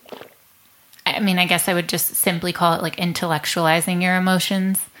 I mean, I guess I would just simply call it like intellectualizing your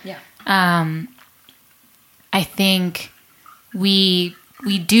emotions. Yeah. I think we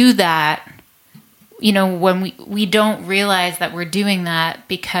do that, when we don't realize that we're doing that,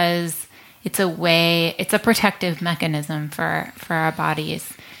 because it's a protective mechanism for our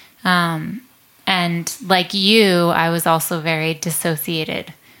bodies. And like you, I was also very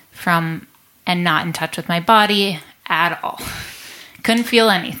dissociated from and not in touch with my body at all. Couldn't feel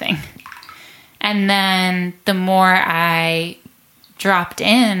anything. And then the more I dropped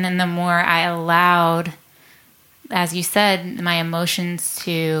in and the more I allowed, as you said, my emotions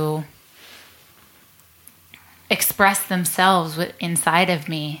to express themselves inside of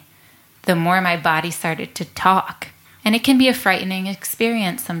me, the more my body started to talk. And it can be a frightening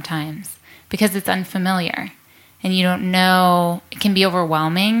experience sometimes because it's unfamiliar and you don't know. It can be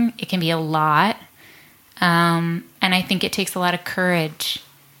overwhelming. It can be a lot. And I think it takes a lot of courage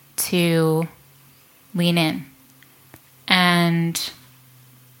to lean in. And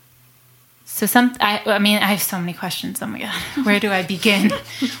so I have so many questions. Oh my God, where do I begin?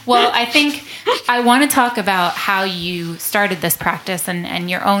 Well, I think I want to talk about how you started this practice and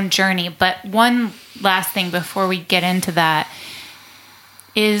your own journey. But one last thing before we get into that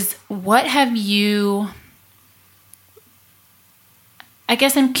is, what have you, I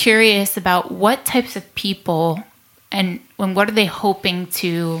guess I'm curious about what types of people and what are they hoping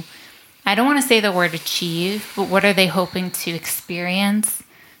to, I don't want to say the word achieve, but what are they hoping to experience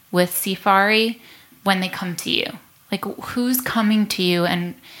with Seafarii when they come to you? Like, who's coming to you,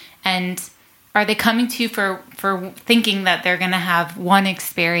 and are they coming to you for thinking that they're going to have one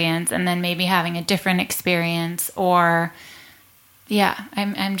experience and then maybe having a different experience? Or, yeah,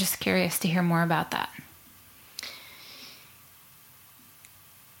 I'm just curious to hear more about that.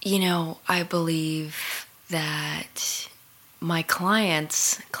 I believe that my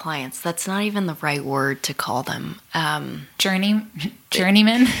clients, that's not even the right word to call them. Journeymen?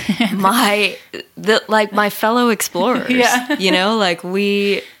 my fellow explorers. Yeah.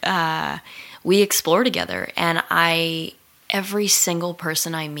 We explore together, and every single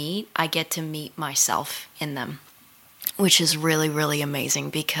person I meet, I get to meet myself in them, which is really, really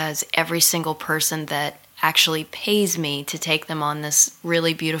amazing, because every single person that actually pays me to take them on this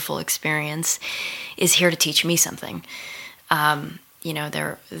really beautiful experience is here to teach me something.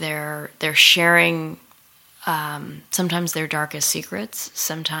 They're sharing sometimes their darkest secrets,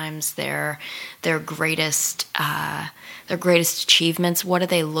 sometimes their greatest achievements. What are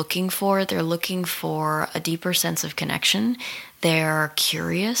they looking for? They're looking for a deeper sense of connection. They're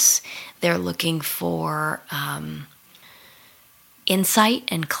curious. They're looking for insight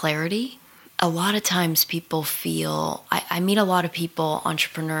and clarity. A lot of times people feel, I meet a lot of people,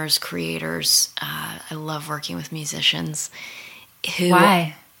 entrepreneurs, creators. I love working with musicians.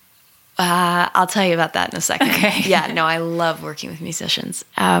 Why? I'll tell you about that in a second. Okay. Yeah, no, I love working with musicians.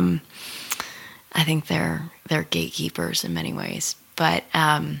 I think they're gatekeepers in many ways. But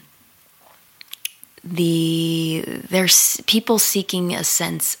there's people seeking a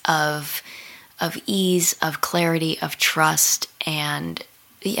sense of ease, of clarity, of trust, and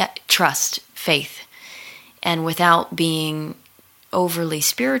faith. And without being overly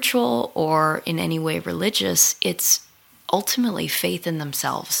spiritual or in any way religious, it's ultimately faith in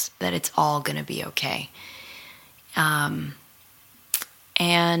themselves that it's all going to be okay.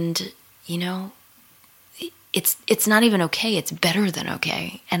 It's not even okay, it's better than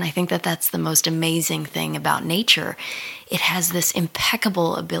okay. And I think that that's the most amazing thing about nature. It has this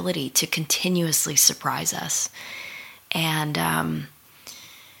impeccable ability to continuously surprise us. And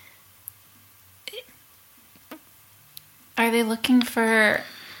Are they looking for,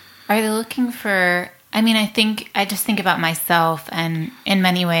 I just think about myself, and in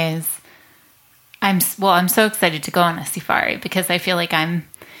many ways, I'm so excited to go on a Seafarii, because I feel like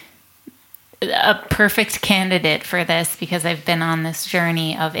a perfect candidate for this because I've been on this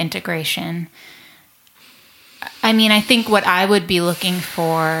journey of integration. I mean, I think what I would be looking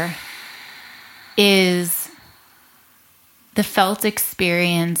for is the felt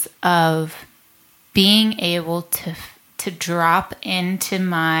experience of being able to drop into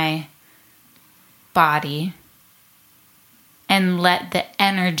my body and let the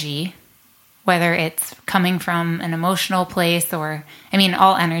energy, whether it's coming from an emotional place or, I mean,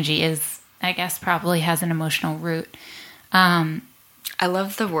 all energy is, I guess, probably has an emotional root. I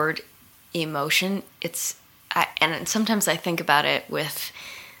love the word emotion. And sometimes I think about it with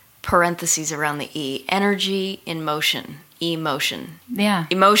parentheses around the E. Energy in motion. Emotion. Yeah.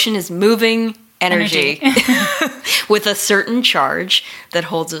 Emotion is moving energy. With a certain charge that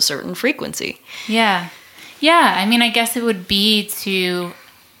holds a certain frequency. Yeah. Yeah. I mean, I guess it would be to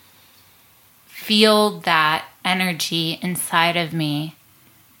feel that energy inside of me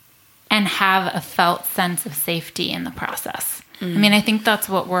and have a felt sense of safety in the process. I mean, I think that's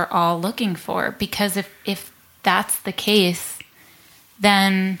what we're all looking for, because if that's the case,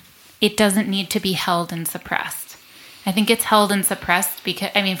 then it doesn't need to be held and suppressed. I think it's held and suppressed because,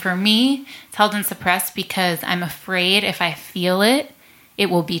 I mean, for me, it's held and suppressed because I'm afraid if I feel it,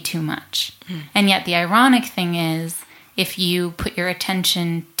 it will be too much. And yet the ironic thing is, if you put your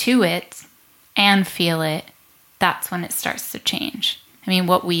attention to it and feel it, that's when it starts to change. I mean,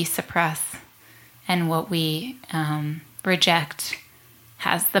 what we suppress and what we reject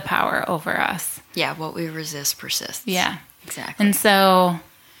has the power over us. Yeah, what we resist persists. Yeah. Exactly. And so,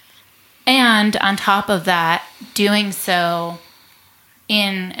 and on top of that, doing so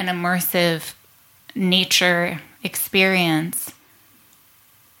in an immersive nature experience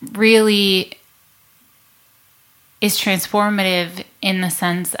really is transformative in the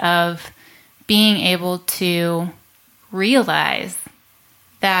sense of being able to realize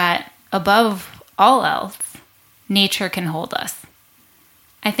that above all else, nature can hold us.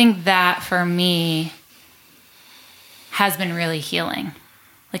 I think that for me has been really healing.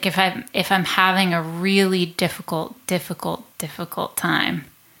 Like if I'm having a really difficult time,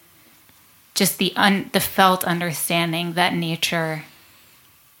 just the felt understanding that nature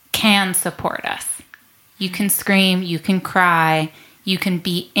can support us. You can scream, you can cry, you can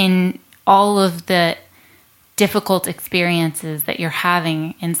be in all of the difficult experiences that you're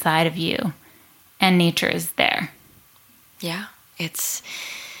having inside of you, and nature is there. Yeah, it's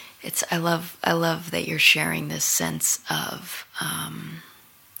I love that you're sharing this sense of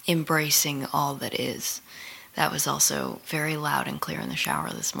embracing all that is. That was also very loud and clear in the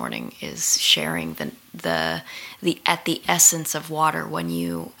shower this morning, is sharing the at the essence of water. When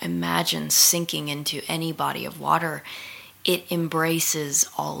you imagine sinking into any body of water, it embraces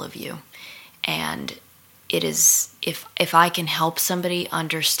all of you. And it is, if I can help somebody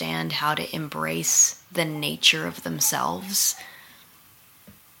understand how to embrace the nature of themselves,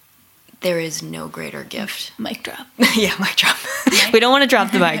 there is no greater gift. Mic drop. Yeah, mic drop. We don't want to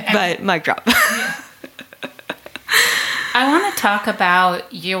drop the mic, but mic drop. I want to talk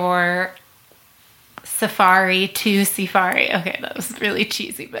about your safari to Safari. Okay, that was really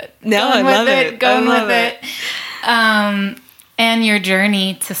cheesy, but no, I love it. Going with it. And your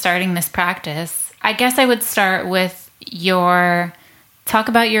journey to starting this practice. I guess I would start with talk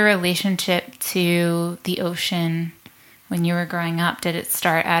about your relationship to the ocean when you were growing up. Did it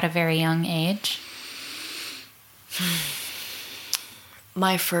start at a very young age?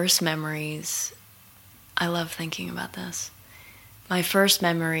 My first memories, I love thinking about this. My first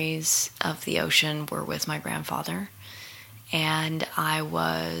memories of the ocean were with my grandfather, and I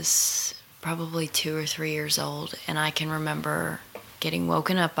was probably 2 or 3 years old, and I can remember getting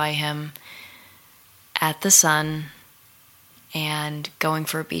woken up by him at the sun and going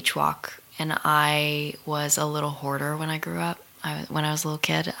for a beach walk. And I was a little hoarder when I grew up. When I was a little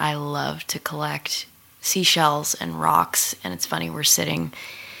kid, I loved to collect seashells and rocks. And it's funny, we're sitting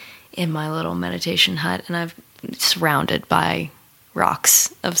in my little meditation hut, and I'm surrounded by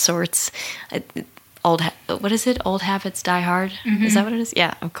rocks of sorts. What is it? Old habits die hard? Mm-hmm. Is that what it is?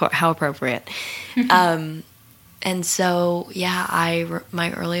 Yeah, of course. How appropriate. And so, yeah,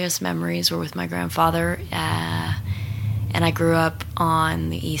 my earliest memories were with my grandfather, and I grew up on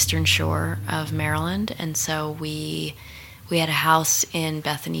the eastern shore of Maryland, and so we had a house in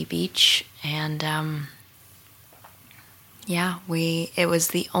Bethany Beach, and it was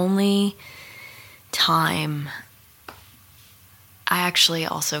the only time. I actually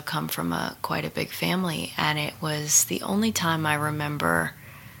also come from quite a big family, and it was the only time I remember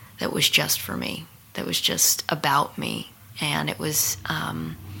that was just for me, that was just about me, and it was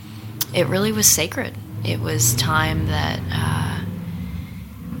it really was sacred. It was time that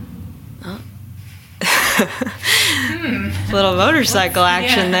Little motorcycle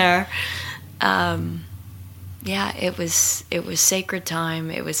action there. Yeah, it was sacred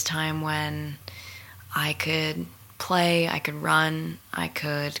time. It was time when I could play, I could run, I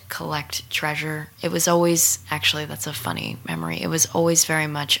could collect treasure. It was always, actually, that's a funny memory. It was always very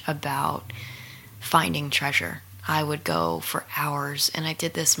much about finding treasure. I would go for hours, and I've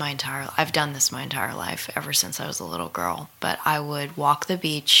done this my entire life, ever since I was a little girl. But I would walk the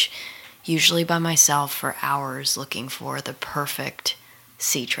beach, usually by myself, for hours looking for the perfect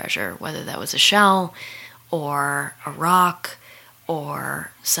sea treasure, whether that was a shell or a rock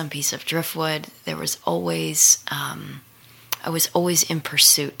or some piece of driftwood. There was always, I was always in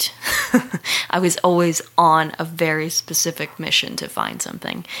pursuit. I was always on a very specific mission to find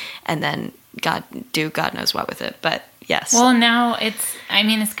something, and then God knows what with it. But yes. Well, now it's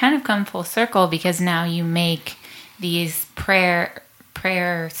kind of come full circle, because now you make these prayer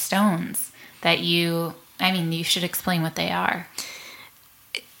stones that you should explain what they are.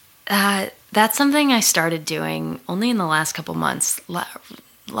 That's something I started doing only in the last couple months.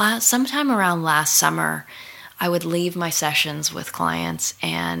 Sometime around last summer, I would leave my sessions with clients,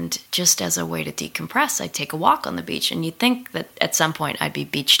 and just as a way to decompress, I'd take a walk on the beach. And you'd think that at some point I'd be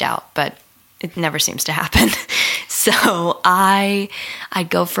beached out, but it never seems to happen. So I'd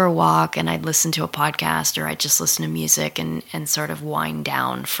go for a walk, and I'd listen to a podcast, or I'd just listen to music and sort of wind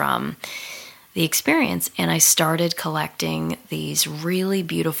down from the experience. And I started collecting these really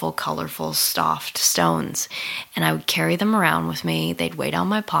beautiful, colorful, soft stones, and I would carry them around with me. They'd weigh down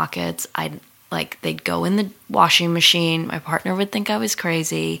my pockets. They'd go in the washing machine. My partner would think I was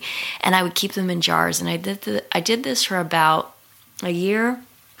crazy, and I would keep them in jars. And I did this for about a year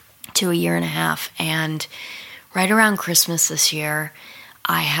to a year and a half. And right around Christmas this year,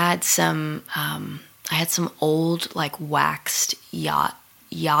 I had some old, waxed yacht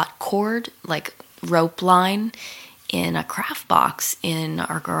cord, rope line, in a craft box in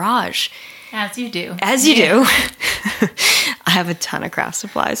our garage. As you do. I have a ton of craft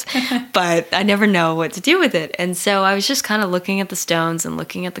supplies, but I never know what to do with it. And so I was just kind of looking at the stones and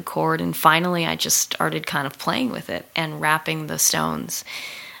looking at the cord, and finally I just started kind of playing with it and wrapping the stones.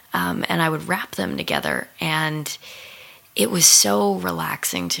 And I would wrap them together, and it was so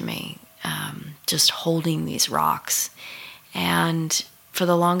relaxing to me, just holding these rocks. And for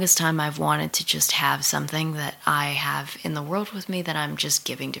the longest time, I've wanted to just have something that I have in the world with me that I'm just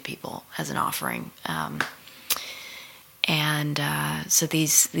giving to people as an offering. So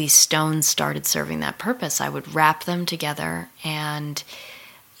these stones started serving that purpose. I would wrap them together, and,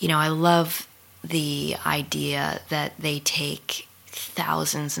 I love the idea that they take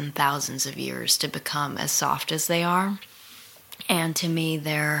thousands and thousands of years to become as soft as they are. And to me,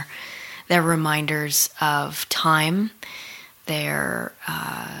 they're reminders of time. They're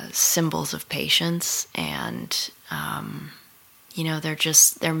symbols of patience, and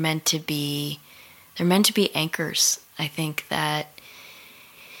they're meant to be anchors. I think that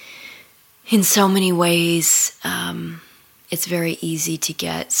in so many ways, it's very easy to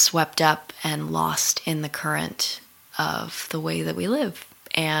get swept up and lost in the current of the way that we live.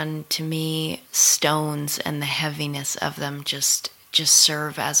 And to me, stones and the heaviness of them just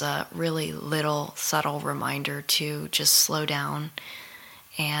serve as a really little subtle reminder to just slow down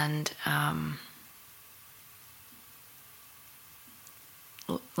and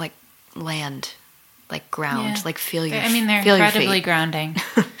land, ground, feel your. They're incredibly grounding.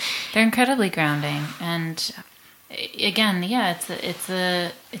 They're incredibly grounding, and again, yeah, it's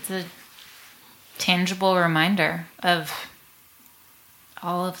a tangible reminder of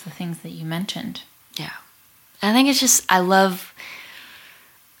all of the things that you mentioned. Yeah, I think it's just, I love.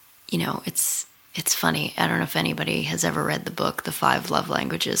 It's funny. I don't know if anybody has ever read the book, The 5 Love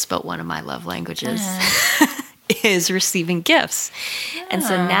Languages, but one of my love languages is receiving gifts. Yeah. And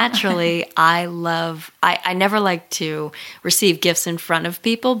so naturally, I never like to receive gifts in front of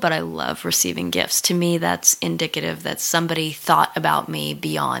people, but I love receiving gifts. To me, that's indicative that somebody thought about me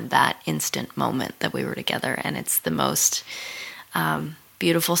beyond that instant moment that we were together. And it's the most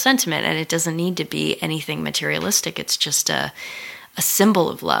beautiful sentiment. And it doesn't need to be anything materialistic. It's just a symbol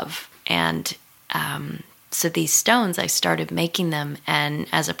of love. And so these stones, I started making them, and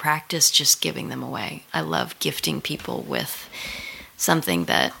as a practice, just giving them away. I love gifting people with something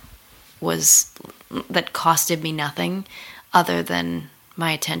that costed me nothing other than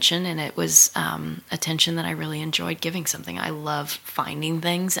my attention, and it was attention that I really enjoyed giving something. I love finding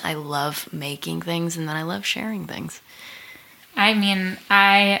things, I love making things, and then I love sharing things.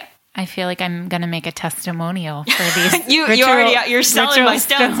 I feel like I'm going to make a testimonial for these. You're selling my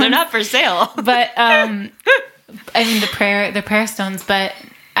stones. They're not for sale. But the prayer stones. But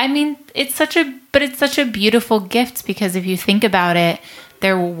I mean, it's such a beautiful gift, because if you think about it,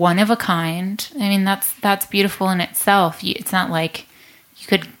 they're one of a kind. I mean, that's beautiful in itself. It's not like you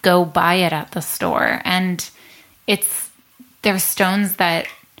could go buy it at the store, and they're stones that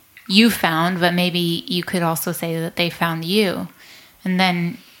you found, but maybe you could also say that they found you. And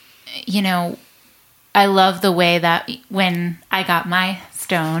then, I love the way that when I got my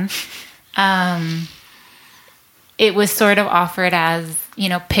stone, it was sort of offered as,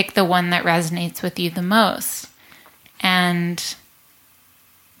 pick the one that resonates with you the most. And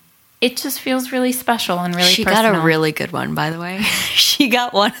it just feels really special and really personal. She got a really good one, by the way. She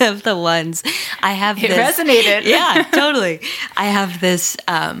got one of the ones. It resonated. Yeah, totally. I have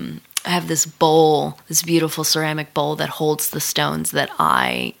this bowl, this beautiful ceramic bowl that holds the stones that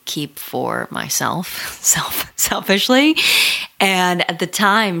I keep for myself, selfishly. And at the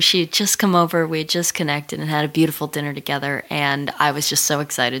time, she had just come over, we had just connected and had a beautiful dinner together. And I was just so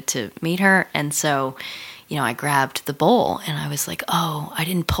excited to meet her. And so, I grabbed the bowl and I was like, oh, I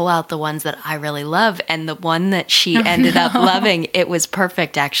didn't pull out the ones that I really love. And the one that she ended up loving, it was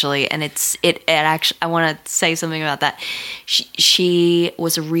perfect, actually. And it actually, I want to say something about that. She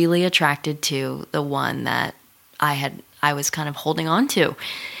was really attracted to the one that I was kind of holding on to.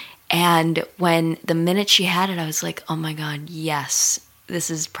 And the minute she had it, I was like, oh my God, yes, this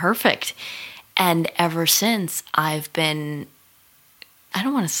is perfect. And ever since, I've been, I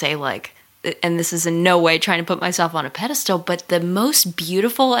don't want to say like, and this is in no way trying to put myself on a pedestal, but the most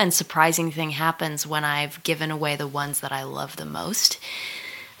beautiful and surprising thing happens when I've given away the ones that I love the most.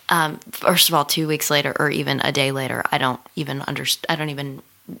 First of all, 2 weeks later, or even a day later, I don't even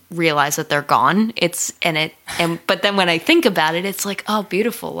realize that they're gone. But then when I think about it, it's like, oh,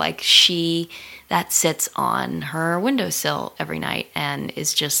 beautiful. Like that sits on her windowsill every night and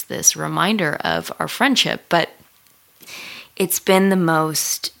is just this reminder of our friendship. But it's been the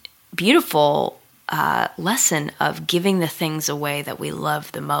most beautiful lesson of giving the things away that we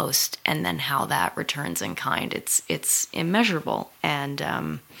love the most, and then how that returns in kind. It's immeasurable,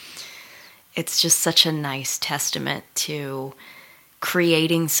 and it's just such a nice testament to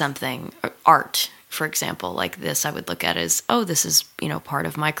creating something, art, for example, like this. I would look at as, oh, this is part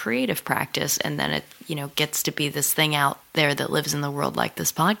of my creative practice, and then it gets to be this thing out there that lives in the world, like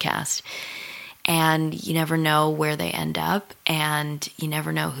this podcast. And you never know where they end up, and you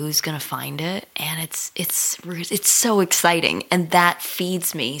never know who's going to find it. And it's so exciting. And that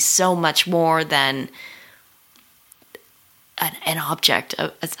feeds me so much more than an object,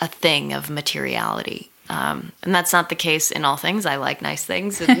 a thing of materiality. And that's not the case in all things. I like nice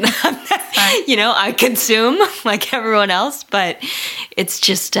things, and I consume like everyone else, but it's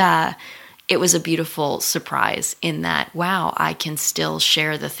just, it was a beautiful surprise in that, wow, I can still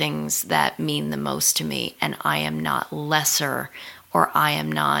share the things that mean the most to me, and I am not lesser, or I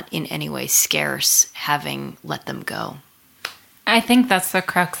am not in any way scarce having let them go. I think that's the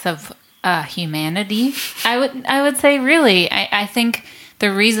crux of humanity. I would say, really. I think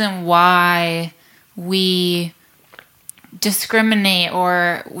the reason why we discriminate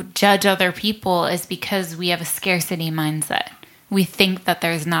or judge other people is because we have a scarcity mindset. We think that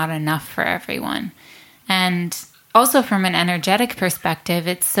there's not enough for everyone. And also from an energetic perspective,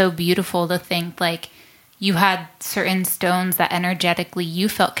 it's so beautiful to think like you had certain stones that energetically you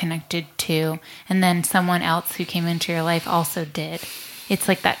felt connected to, and then someone else who came into your life also did. It's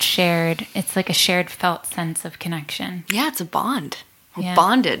like it's like a shared felt sense of connection. Yeah, it's a bond. We're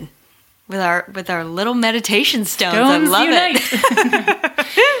bonded with our little meditation stones. I love unite.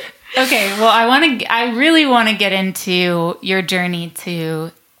 it. Okay, well, I really want to get into your journey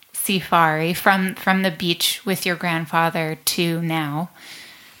to Safari from the beach with your grandfather to now.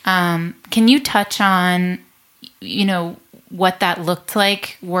 Can you touch on, what that looked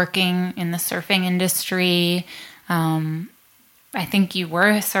like working in the surfing industry? I think you were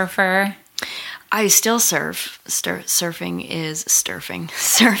a surfer. I still surf. Surfing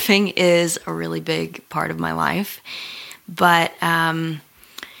is a really big part of my life, but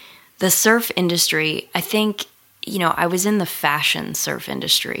the surf industry, I think, I was in the fashion surf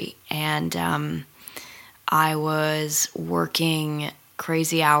industry, and I was working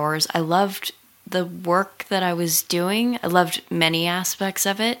crazy hours. I loved the work that I was doing. I loved many aspects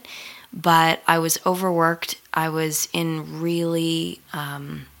of it, but I was overworked. I was in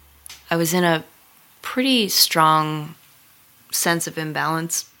a pretty strong sense of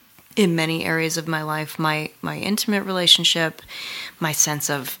imbalance in many areas of my life, my intimate relationship, my sense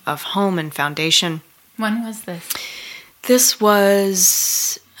of home and foundation. When was this? This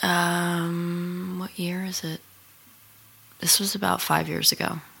was, what year is it? This was about 5 years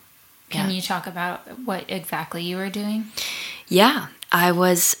ago. Can you talk about what exactly you were doing? Yeah. I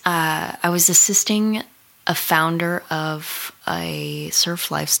was assisting a founder of a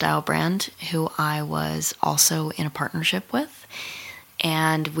surf lifestyle brand who I was also in a partnership with,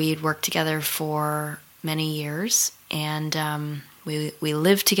 and we'd worked together for many years, and we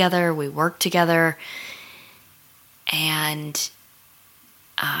lived together, we worked together, and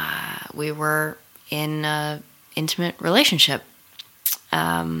we were in an intimate relationship.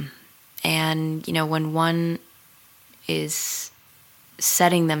 And, you know, when one is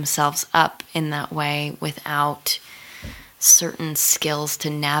setting themselves up in that way without certain skills to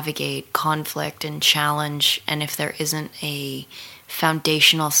navigate conflict and challenge, and if there isn't a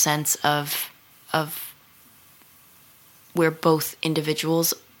foundational sense of where both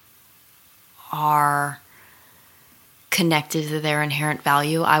individuals are connected to their inherent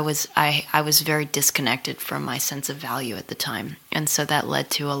value, I was very disconnected from my sense of value at the time. And so that led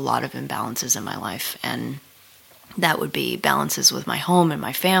to a lot of imbalances in my life. And that would be balances with my home and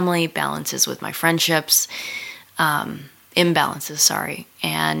my family, balances with my friendships, and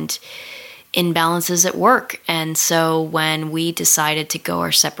imbalances at work. And so when we decided to go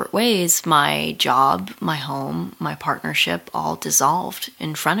our separate ways, my job, my home, my partnership all dissolved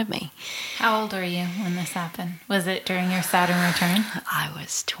in front of me. How old were you when this happened? Was it during your Saturn return? I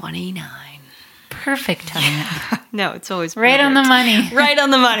was 29. Perfect timing. No, it's always right perfect. on the money. Right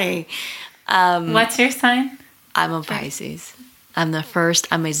on the money. What's your sign? I'm a Pisces. I'm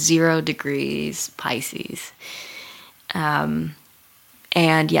a 0 degrees Pisces. And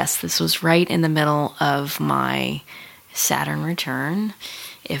yes, this was right in the middle of my Saturn return.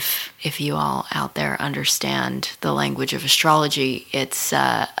 If you all out there understand the language of astrology, it's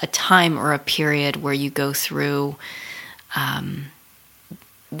a time or a period where you go through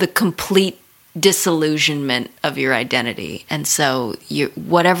the complete disillusionment of your identity. And so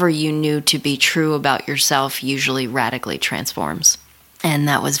whatever you knew to be true about yourself usually radically transforms. And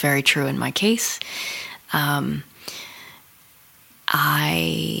that was very true in my case. On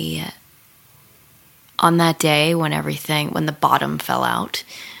that day when the bottom fell out,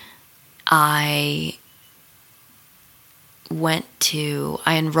 I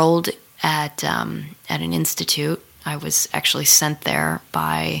enrolled at an institute. I was actually sent there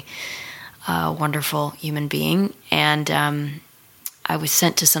by a wonderful human being, and I was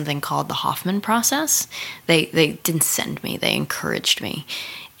sent to something called the Hoffman process. They didn't send me, they encouraged me,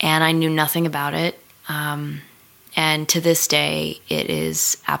 and I knew nothing about it. And to this day, it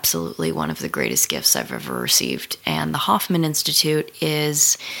is absolutely one of the greatest gifts I've ever received. And the Hoffman Institute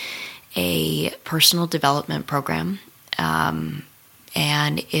is a personal development program. And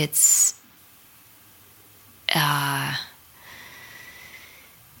it's a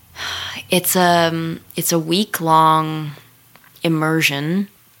week-long immersion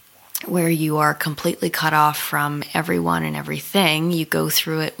where you are completely cut off from everyone and everything. You go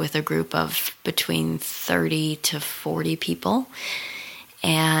through it with a group of between 30 to 40 people,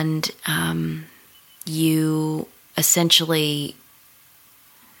 and you essentially,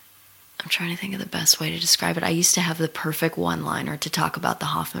 I'm trying to think of the best way to describe it. I used to have the perfect one-liner to talk about the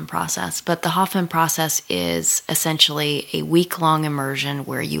Hoffman process, but the Hoffman process is essentially a week-long immersion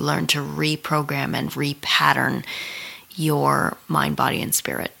where you learn to reprogram and repattern your mind, body, and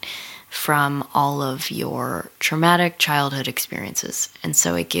spirit from all of your traumatic childhood experiences. And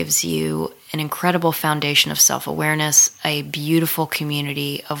so it gives you an incredible foundation of self-awareness, a beautiful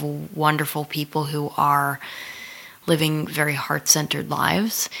community of wonderful people who are living very heart-centered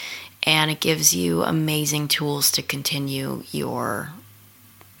lives, and it gives you amazing tools to continue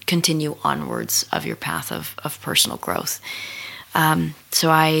onwards of your path of personal growth. So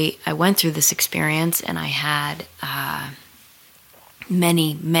I went through this experience, and I had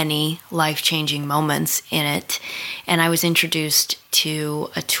many, many life-changing moments in it. And I was introduced to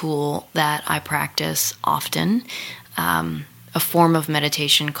a tool that I practice often, a form of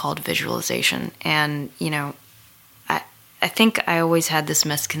meditation called visualization. And, you know, I think I always had this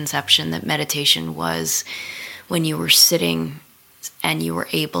misconception that meditation was when you were sitting and you were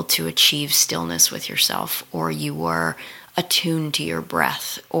able to achieve stillness with yourself, or you were attuned to your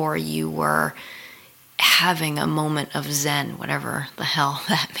breath, or you were having a moment of Zen, whatever the hell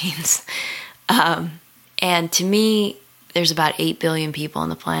that means. And to me, there's about 8 billion people on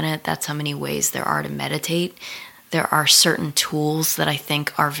the planet. That's how many ways there are to meditate. There are certain tools that I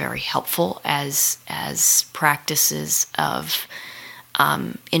think are very helpful as practices of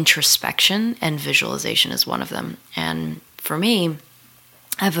introspection, and visualization is one of them. And for me,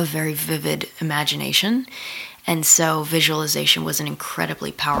 I have a very vivid imagination. And so visualization was an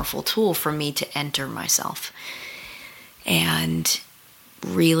incredibly powerful tool for me to enter myself and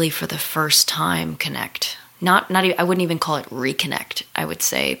really, for the first time, connect I wouldn't even call it reconnect. I would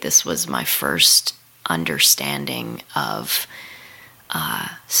say this was my first understanding of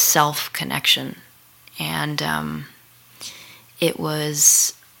self-connection. And it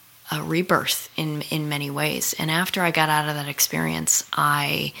was a rebirth in many ways. And after I got out of that experience,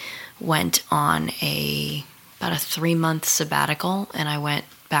 I went on about a 3-month sabbatical, and I went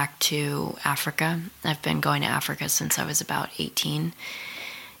back to Africa. I've been going to Africa since I was about 18.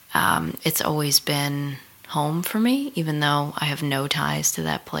 It's always been home for me, even though I have no ties to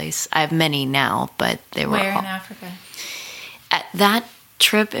that place. I have many now, but they were Where in Africa? At that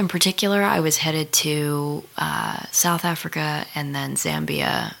trip in particular, I was headed to South Africa, and then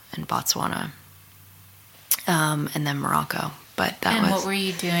Zambia and Botswana, and then Morocco. But what were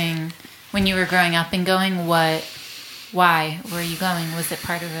you doing when you were growing up and going? Why were you going? Was it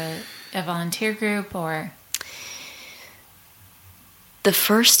part of a volunteer group, or? The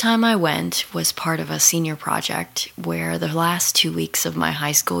first time I went was part of a senior project where the last 2 weeks of my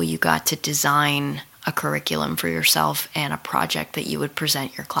high school, you got to design a curriculum for yourself and a project that you would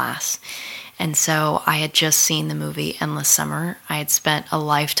present your class. And so I had just seen the movie Endless Summer. I had spent a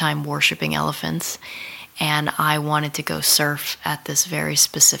lifetime worshiping elephants, and I wanted to go surf at this very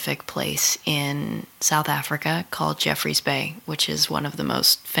specific place in South Africa called Jeffreys Bay, which is one of the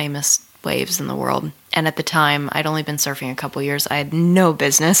most famous waves in the world. And at the time, I'd only been surfing a couple years. I had no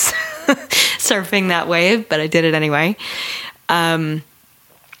business surfing that wave, but I did it anyway. And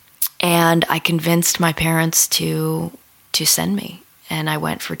I convinced my parents to send me. And I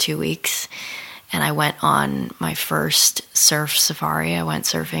went for 2 weeks. And I went on my first surf safari. I went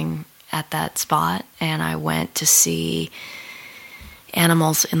surfing at that spot. And I went to see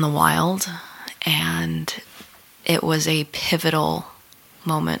animals in the wild. And it was a pivotal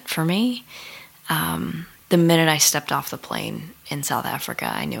moment for me. The minute I stepped off the plane in South Africa,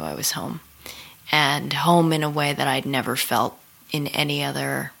 I knew I was home. And home in a way that I'd never felt in any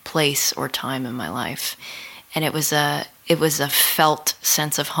other place or time in my life. And it was a felt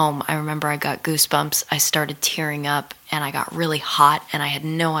sense of home. I remember I got goosebumps. I started tearing up, and I got really hot, and I had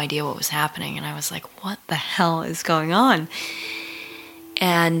no idea what was happening. And I was like, what the hell is going on?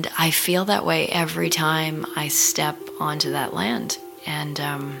 And I feel that way every time I step onto that land. And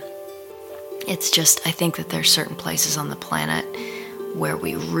it's just, I think that there's certain places on the planet where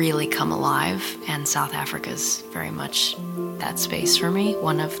we really come alive, and South Africa's very much that space for me,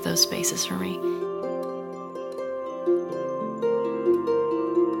 one of those spaces for me.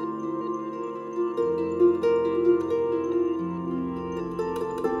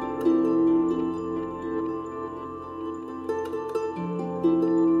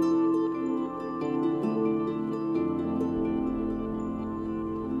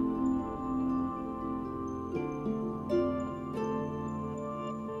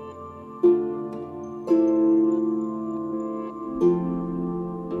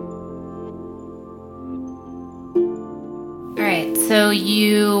 So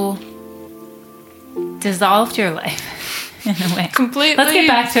you dissolved your life in a way. Completely. Let's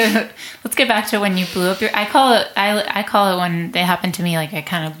get back to when you blew up your. I call it when they happened to me, like I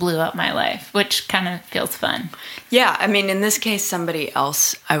kind of blew up my life, which kind of feels fun. Yeah, I mean, in this case, somebody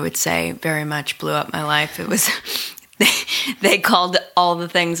else, I would say, very much blew up my life. It was they called all the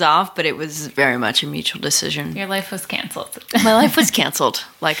things off, but it was very much a mutual decision. Your life was canceled. My life was canceled,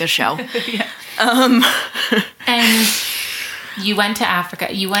 like a show. Yeah. And you went to Africa.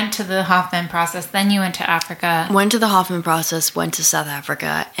 You went to the Hoffman process. Then you went to Africa. Went to the Hoffman process, went to South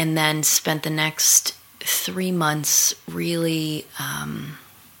Africa, and then spent the next 3 months really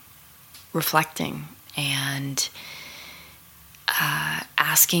reflecting and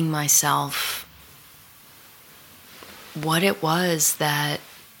asking myself what it was that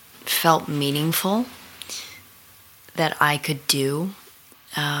felt meaningful that I could do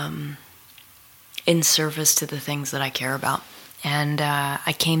in service to the things that I care about. And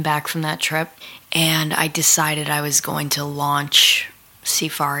I came back from that trip, and I decided I was going to launch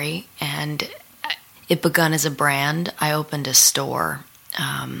Seafari, and it begun as a brand. I opened a store,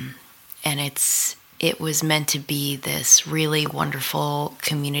 and it was meant to be this really wonderful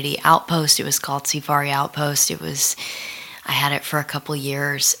community outpost. It was called Seafari Outpost. I had it for a couple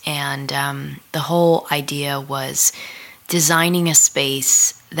years, and the whole idea was designing a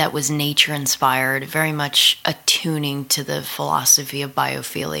space that was nature-inspired, very much attuning to the philosophy of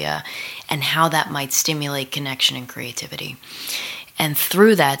biophilia and how that might stimulate connection and creativity. And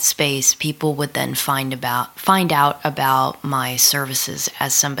through that space, people would then find out about my services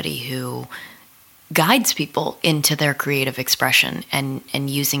as somebody who guides people into their creative expression and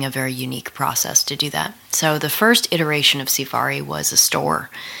using a very unique process to do that. So the first iteration of Seafarii was a store.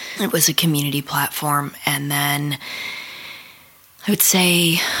 It was a community platform. And then I would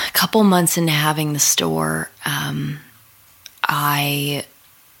say a couple months into having the store, I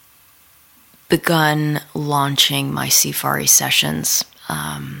begun launching my Seafarii sessions,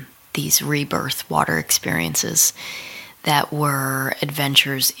 these rebirth water experiences that were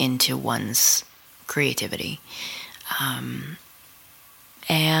adventures into one's creativity.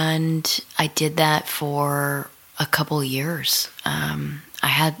 And I did that for a couple years. I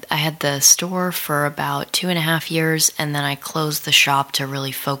had the store for about 2.5 years, and then I closed the shop to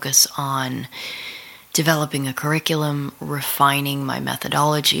really focus on developing a curriculum, refining my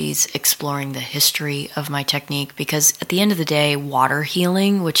methodologies, exploring the history of my technique, because at the end of the day, water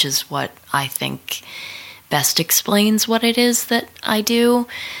healing, which is what I think best explains what it is that I do,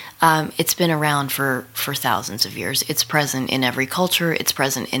 it's been around for thousands of years. It's present in every culture. It's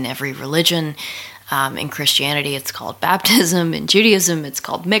present in every religion. In Christianity, it's called baptism. In Judaism, it's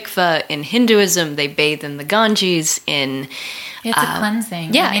called mikveh. In Hinduism, they bathe in the Ganges. It's a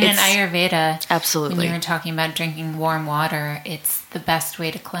cleansing. Yeah, I mean, in Ayurveda, absolutely. When you were talking about drinking warm water, it's the best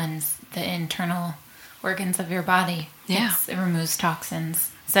way to cleanse the internal organs of your body. Yeah. It removes toxins.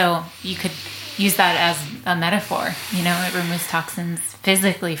 So you could use that as a metaphor. It removes toxins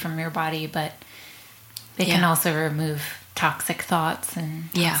physically from your body, but they can also remove toxic thoughts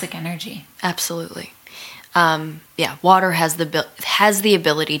and toxic energy. Absolutely. Water has the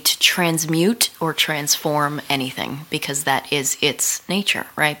ability to transmute or transform anything because that is its nature,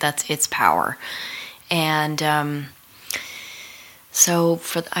 right? That's its power. And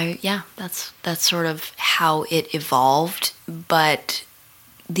that's sort of how it evolved. But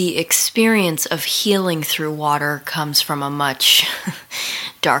the experience of healing through water comes from a much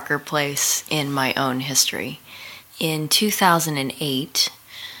darker place in my own history. In 2008,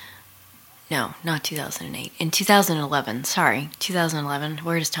 no, not 2008, in 2011,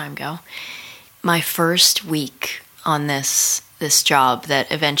 where does time go? My first week on this job that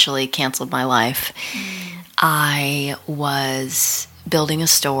eventually canceled my life, I was building a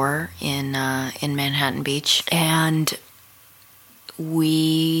store in Manhattan Beach, and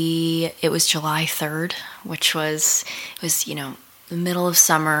it was July 3rd, which was the middle of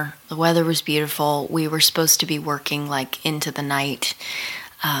summer. The weather was beautiful. We were supposed to be working like into the night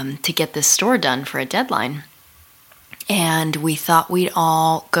to get this store done for a deadline. And we thought we'd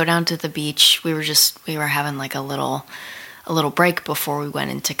all go down to the beach. We were having like a little break before we went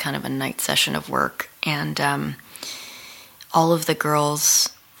into kind of a night session of work. And all of the girls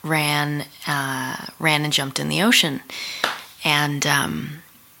ran and jumped in the ocean. And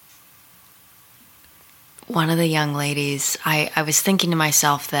one of the young ladies, I was thinking to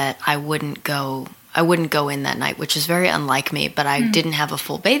myself that I wouldn't go in that night, which is very unlike me, but I didn't have a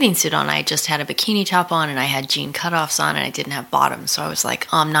full bathing suit on. I just had a bikini top on, and I had jean cutoffs on, and I didn't have bottoms. So I was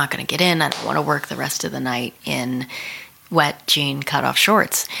like, I'm not going to get in. I don't want to work the rest of the night in wet jean cutoff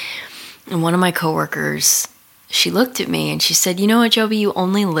shorts. And one of my coworkers, she looked at me and she said, "You know what, Joby, you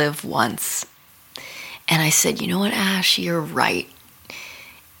only live once." And I said, "You know what, Ash, you're right."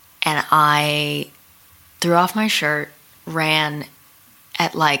 And I threw off my shirt, ran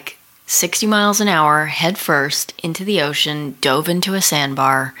at like 60 miles an hour, head first into the ocean, dove into a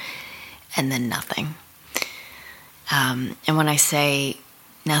sandbar, and then nothing. And when I say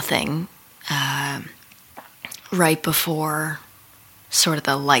nothing, right before sort of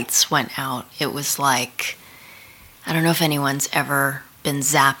the lights went out, it was like, I don't know if anyone's ever been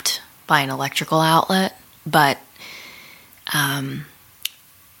zapped by an electrical outlet, but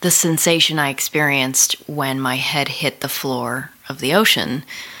the sensation I experienced when my head hit the floor of the ocean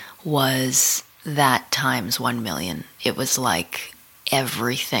was that times 1 million. It was like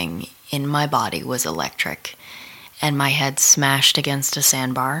everything in my body was electric, and my head smashed against a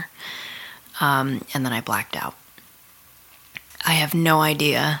sandbar, and then I blacked out. I have no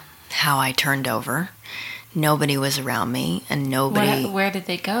idea how I turned over. Nobody was around me, and nobody... Where did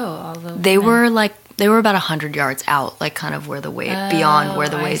they go? All the They were about 100 yards out, like kind of where the wave, beyond where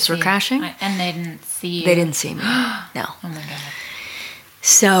the waves were crashing. And they didn't see you? They didn't see me, no. Oh my God.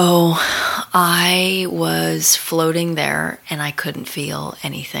 So I was floating there, and I couldn't feel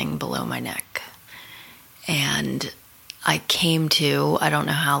anything below my neck. And I came to, I don't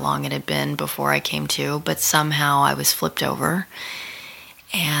know how long it had been before I came to, but somehow I was flipped over,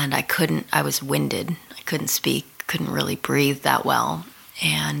 and I was winded. I couldn't speak, couldn't really breathe that well.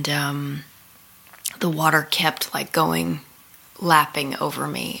 And the water kept like lapping over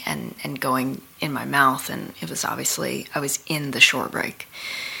me and going in my mouth, and it was obviously, I was in the shore break.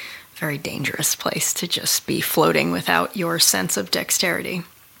 very dangerous place to just be floating without your sense of dexterity.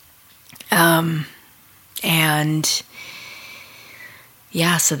 And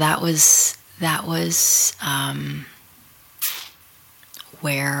yeah, so that was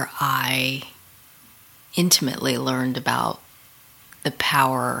where I intimately learned about the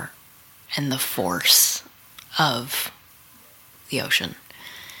power and the force of the ocean.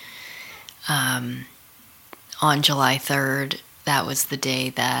 On July 3rd, that was the day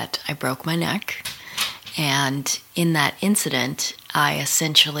that I broke my neck. And in that incident, I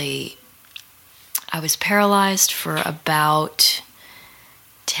was paralyzed for about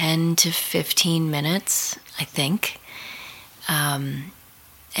 10 to 15 minutes, I think. And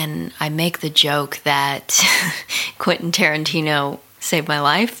I make the joke that Quentin Tarantino saved my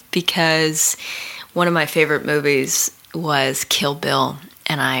life because one of my favorite movies was Kill Bill.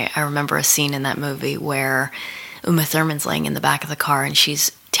 And I remember a scene in that movie where Uma Thurman's laying in the back of the car and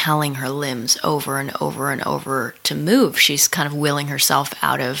she's telling her limbs over and over and over to move. She's kind of willing herself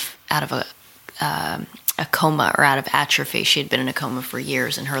out of a coma or out of atrophy. She had been in a coma for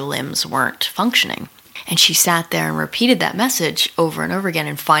years and her limbs weren't functioning. And she sat there and repeated that message over and over again,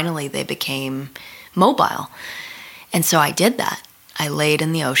 and finally they became mobile. And so I did that. I laid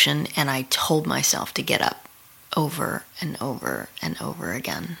in the ocean and I told myself to get up over and over and over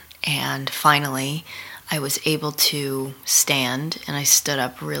again. And finally I was able to stand, and I stood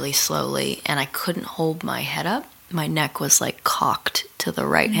up really slowly, and I couldn't hold my head up. My neck was like cocked to the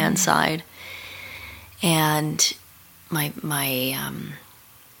right-hand side. And my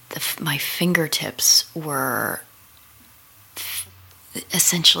fingertips were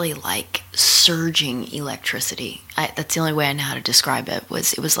essentially like surging electricity. That's the only way I know how to describe it.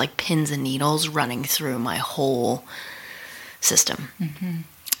 It was like pins and needles running through my whole system. Mm-hmm.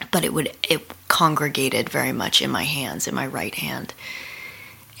 But it congregated very much in my hands, in my right hand.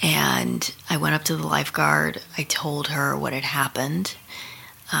 And I went up to the lifeguard. I told her what had happened.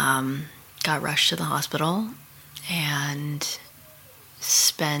 Got rushed to the hospital and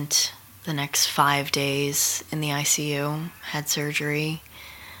spent the next 5 days in the ICU, had surgery.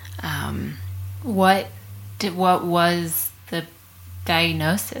 What was the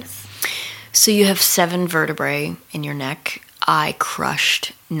diagnosis? So you have 7 vertebrae in your neck. I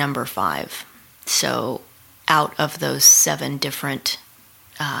crushed number 5. So out of those 7 different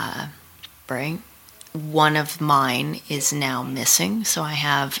vertebrae, one of mine is now missing. So I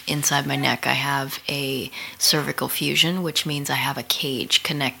have inside my neck, I have a cervical fusion, which means I have a cage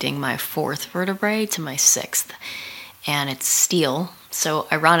connecting my 4th vertebrae to my 6th. And it's steel. So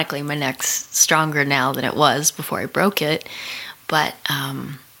ironically, my neck's stronger now than it was before I broke it. But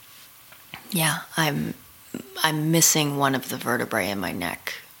yeah, I'm missing one of the vertebrae in my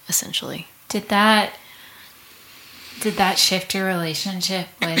neck, essentially. Did that shift your relationship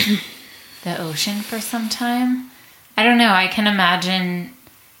with the ocean for some time? I don't know. I can imagine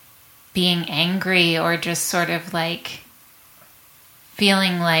being angry or just sort of like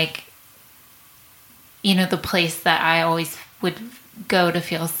feeling like, the place that I always would go to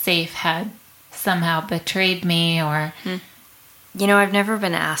feel safe had somehow betrayed me or... I've never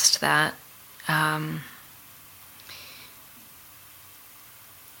been asked that.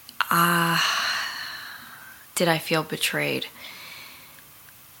 Did I feel betrayed?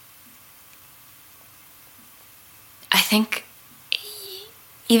 I think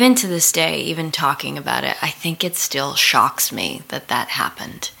even to this day, even talking about it, I think it still shocks me that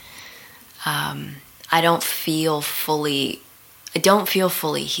happened. I don't feel fully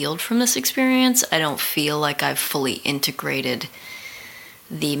healed from this experience. I don't feel like I've fully integrated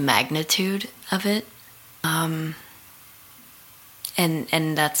the magnitude of it. And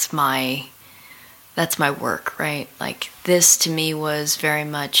that's my work, right? Like, this to me was very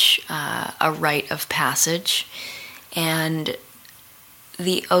much a rite of passage. And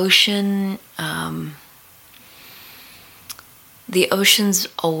the ocean, the ocean's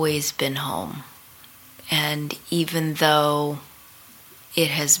always been home. And even though it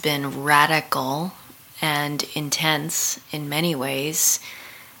has been radical and intense in many ways,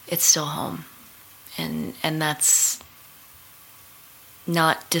 it's still home. And that's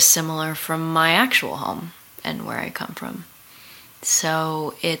not dissimilar from my actual home and where I come from.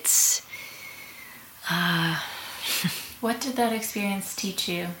 So it's... What did that experience teach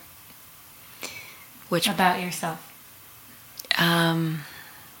you? Which about yourself?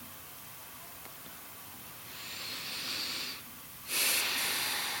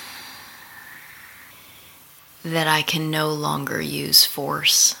 That I can no longer use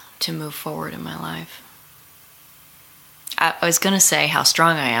force to move forward in my life. I was going to say how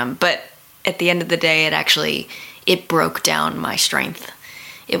strong I am, but at the end of the day, it broke down my strength.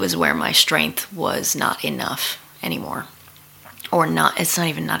 it was where my strength was not enough anymore. Or not, it's not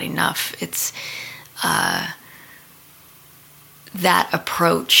even not enough. It's that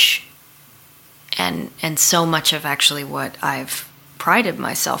approach and so much of actually what I've prided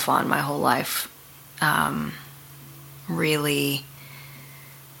myself on my whole life really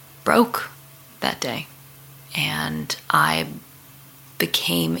broke that day. And I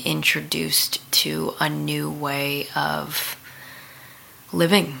became introduced to a new way of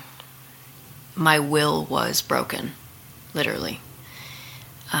living. My will was broken, literally.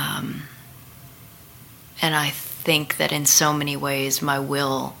 And I think that in so many ways my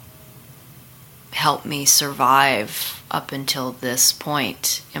will helped me survive up until this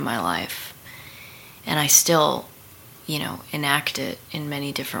point in my life. And I still, enact it in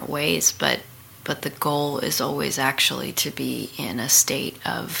many different ways, but the goal is always actually to be in a state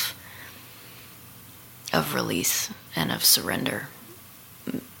of release and of surrender.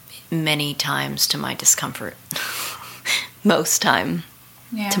 Many times to my discomfort. Most time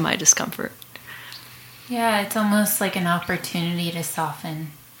to my discomfort. Yeah, it's almost like an opportunity to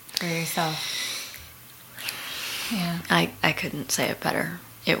soften for yourself. Yeah. I couldn't say it better.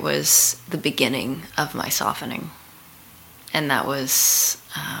 It was the beginning of my softening. And that was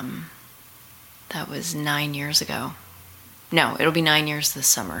 9 years ago. No, it'll be 9 years this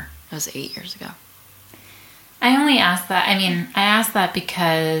summer. It was 8 years ago. I only asked that. I asked that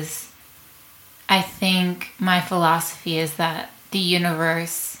because I think my philosophy is that the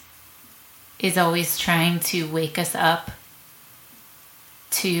universe is always trying to wake us up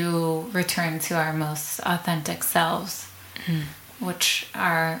to return to our most authentic selves, which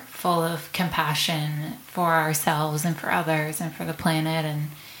are full of compassion for ourselves and for others and for the planet. And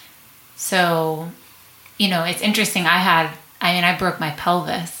so, it's interesting. I broke my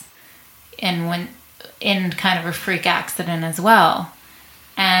pelvis and went in kind of a freak accident as well.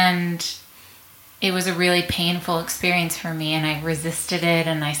 And it was a really painful experience for me, and I resisted it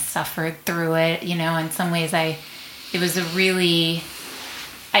and I suffered through it. In some ways I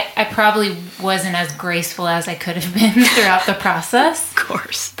probably wasn't as graceful as I could have been throughout the process. Of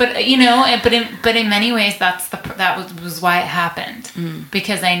course. But, but in many ways that was why it happened.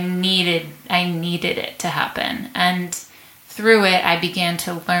 Because I needed it to happen. And through it, I began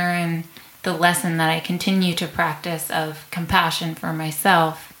to learn the lesson that I continue to practice of compassion for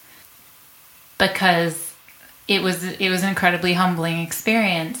myself, because it was an incredibly humbling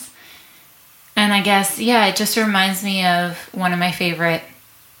experience. And I guess, it just reminds me of one of my favorite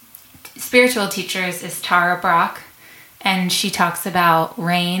spiritual teachers is Tara Brach, and she talks about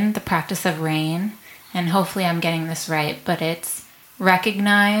rain, the practice of rain, and hopefully I'm getting this right, but it's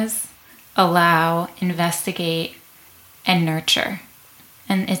recognize, allow, investigate, and nurture.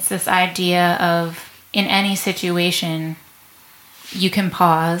 And it's this idea of, in any situation, you can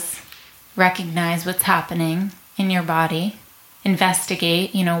pause, recognize what's happening in your body,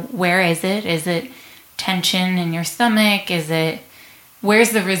 investigate, where is it? Is it tension in your stomach?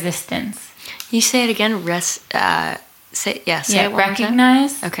 Where's the resistance? You say it again. Say it one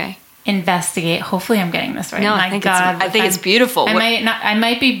recognize. More time. Okay. Investigate. Hopefully, I'm getting this right. No, I think it's beautiful. I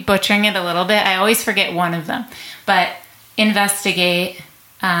might be butchering it a little bit. I always forget one of them. But investigate.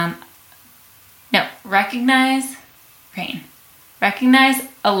 Recognize. Rain. Recognize.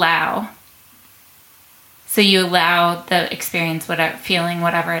 Allow. So you allow the experience, whatever feeling,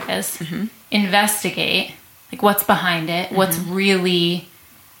 whatever it is. Mm-hmm. Investigate. Like, what's behind it? Mm-hmm.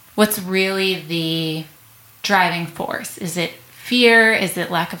 What's really the driving force? Is it fear? Is it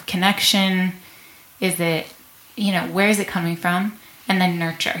lack of connection? Is it, where is it coming from? And then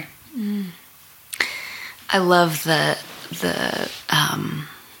nurture. I love the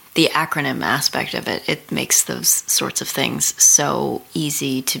acronym aspect of it. It makes those sorts of things so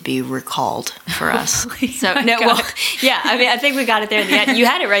easy to be recalled for us. I think we got it there in the end. You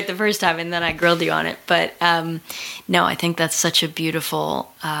had it right the first time, and then I grilled you on it. But I think that's such a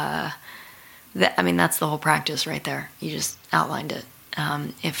beautiful. That's the whole practice right there. You just outlined it.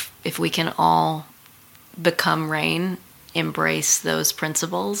 If we can all become rain, embrace those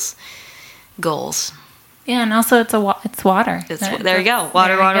principles, goals. Yeah, and also it's water. There you go.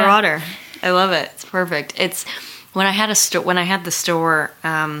 Water. I love it. It's perfect. It's when I had the store.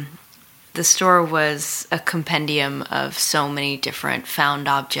 The store was a compendium of so many different found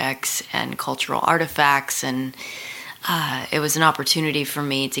objects and cultural artifacts, and it was an opportunity for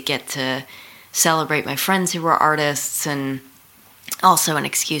me to get to celebrate my friends who were artists, and also an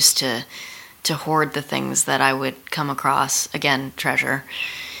excuse to hoard the things that I would come across. Again, treasure.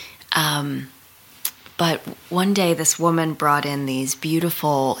 But one day this woman brought in these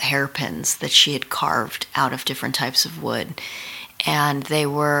beautiful hairpins that she had carved out of different types of wood. and they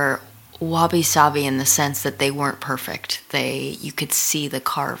were wabi-sabi in the sense that they weren't perfect. You could see the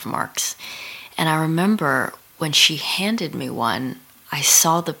carve marks. And I remember when she handed me one, I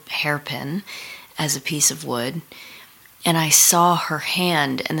saw the hairpin as a piece of wood, and I saw her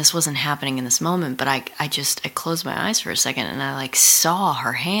hand, and this wasn't happening in this moment, but I closed my eyes for a second, and I saw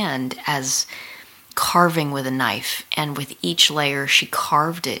her hand as carving with a knife, and with each layer she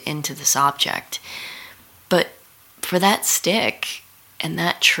carved it into this object. But for that stick and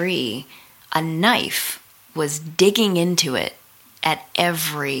that tree, a knife was digging into it at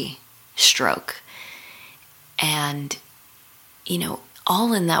every stroke. And,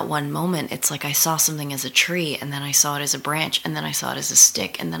 all in that one moment, it's like I saw something as a tree, and then I saw it as a branch, and then I saw it as a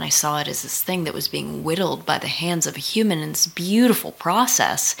stick, and then I saw it as this thing that was being whittled by the hands of a human in this beautiful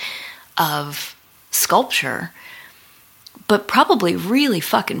process of sculpture, but probably really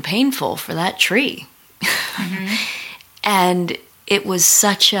fucking painful for that tree. Mm-hmm. And it was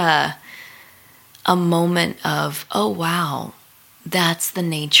such a moment of, oh wow, that's the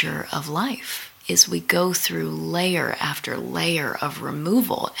nature of life, is we go through layer after layer of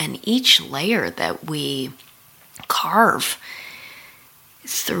removal, and each layer that we carve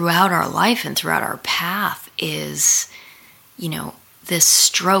throughout our life and throughout our path is, this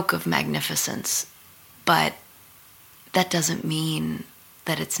stroke of magnificence. But that doesn't mean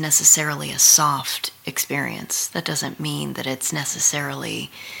that it's necessarily a soft experience. That doesn't mean that it's necessarily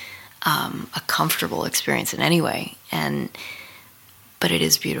a comfortable experience in any way. But it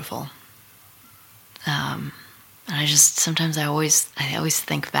is beautiful. And sometimes I always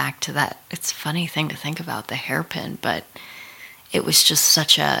think back to that. It's a funny thing to think about, the hairpin, but it was just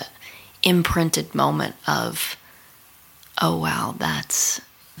such a imprinted moment of, oh wow, that's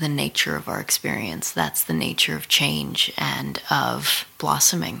the nature of our experience. That's the nature of change and of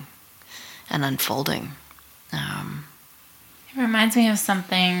blossoming and unfolding. It reminds me of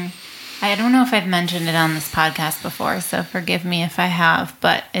something. I don't know if I've mentioned it on this podcast before, so forgive me if I have,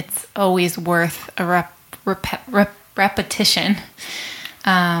 but it's always worth a repetition,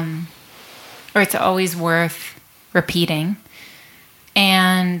 or it's always worth repeating.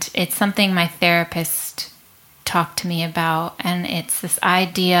 And it's something my therapist talked to me about, and it's this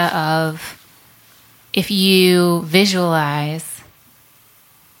idea of, if you visualize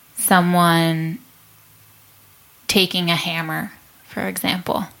someone taking a hammer, for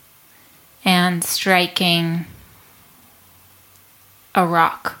example, and striking a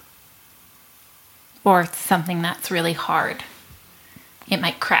rock or something that's really hard, it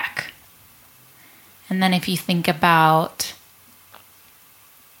might crack. And then if you think about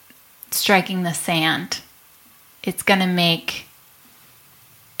striking the sand, it's going to make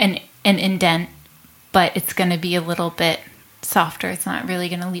an indent, but it's going to be a little bit softer. It's not really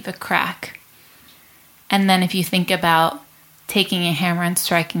going to leave a crack. And then if you think about taking a hammer and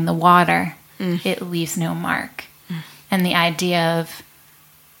striking the water, it leaves no mark. And the idea of,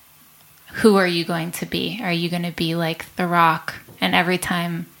 who are you going to be? Are you going to be like the rock, and every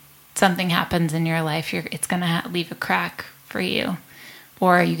time something happens in your life, it's going to leave a crack for you?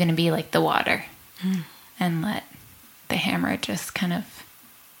 Or are you going to be like the water and let the hammer just kind of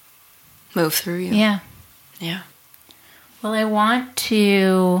move through you? Yeah. Yeah. Well, I want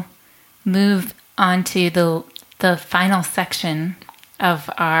to move on to the final section of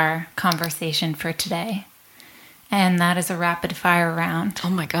our conversation for today. And that is a rapid fire round. Oh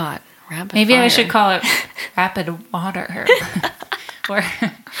my God. Maybe I should call it rapid water or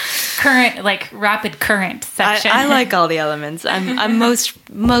current, like rapid current section. I like all the elements. I'm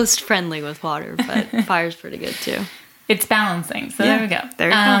most friendly with water, but fire's pretty good too. It's balancing. So there we go. There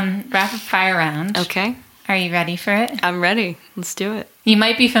you go. Rapid fire round. Okay. Are you ready for it? I'm ready. Let's do it. You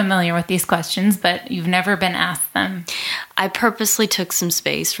might be familiar with these questions, but you've never been asked them. I purposely took some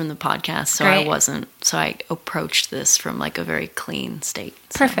space from the podcast, so Great. So I approached this from like a very clean state.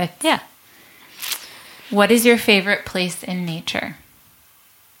 So, perfect. Yeah. What is your favorite place in nature?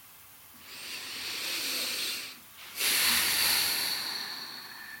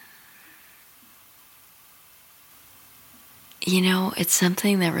 It's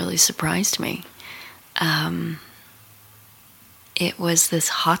something that really surprised me. It was this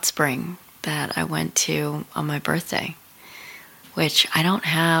hot spring that I went to on my birthday, which I don't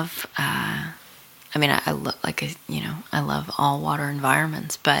have. I love all water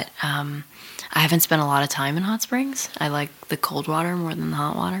environments, but I haven't spent a lot of time in hot springs. I like the cold water more than the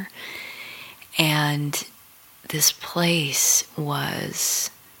hot water. And this place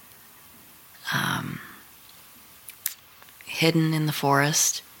was hidden in the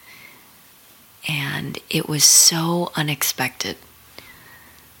forest, and it was so unexpected.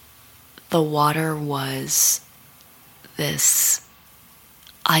 The water was this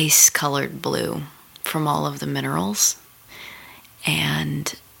ice-colored blue from all of the minerals.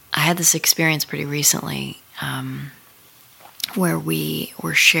 And I had this experience pretty recently where we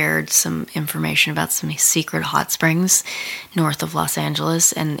were shared some information about some secret hot springs north of Los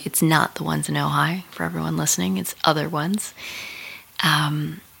Angeles, and it's not the ones in Ojai, for everyone listening, it's other ones.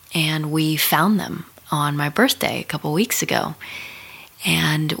 And we found them on my birthday a couple weeks ago.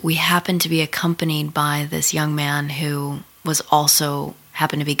 And we happened to be accompanied by this young man who was also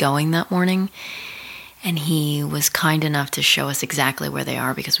happened to be going that morning. And he was kind enough to show us exactly where they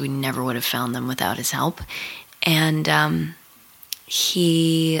are because we never would have found them without his help. And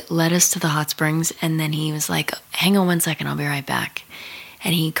he led us to the hot springs, and then he was like, hang on 1 second, I'll be right back.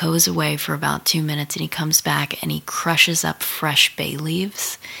 And he goes away for about 2 minutes, and he comes back, and he crushes up fresh bay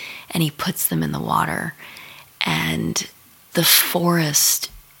leaves, and he puts them in the water. And the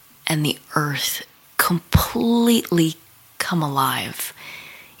forest and the earth completely come alive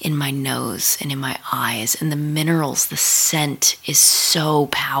in my nose and in my eyes. And the minerals, the scent is so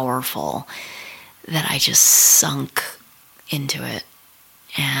powerful that I just sunk into it.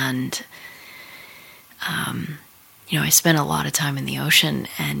 And, I spent a lot of time in the ocean,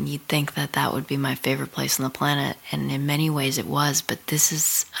 and you'd think that that would be my favorite place on the planet. And in many ways it was, but this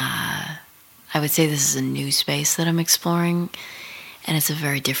is, I would say this is a new space that I'm exploring, and it's a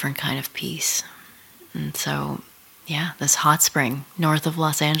very different kind of peace. And so, yeah, this hot spring north of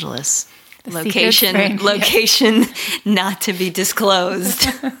Los Angeles. Location not to be disclosed.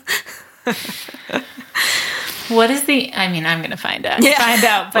 What is I'm going to find out. Yeah. Find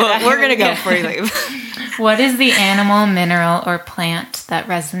out. But well, we're going to go before you leave. What is the animal, mineral, or plant that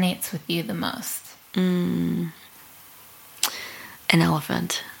resonates with you the most? An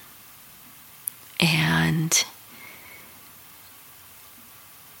elephant. And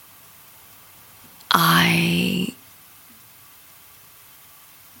I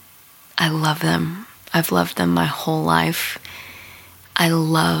love them. I've loved them my whole life.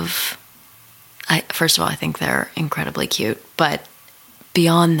 First of all, I think they're incredibly cute, but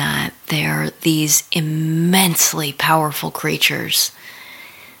beyond that, they're these immensely powerful creatures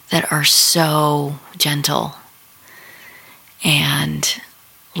that are so gentle and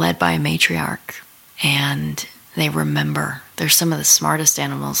led by a matriarch, and they remember. They're some of the smartest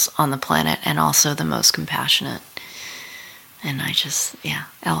animals on the planet and also the most compassionate. And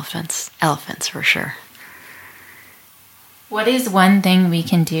elephants for sure. What is one thing we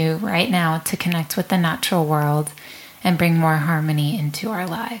can do right now to connect with the natural world and bring more harmony into our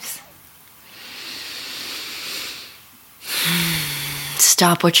lives?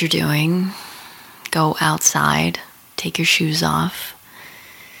 Stop what you're doing. Go outside. Take your shoes off.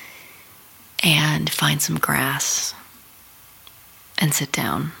 And find some grass. And sit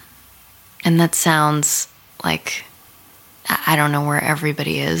down. And that sounds like, I don't know where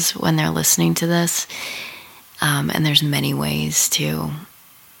everybody is when they're listening to this. And there's many ways to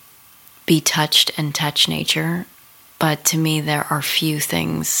be touched and touch nature. But to me, there are few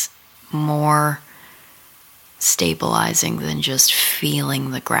things more stabilizing than just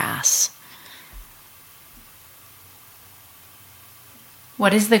feeling the grass.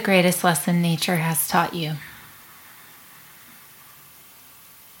 What is the greatest lesson nature has taught you?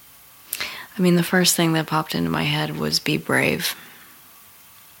 The first thing that popped into my head was be brave.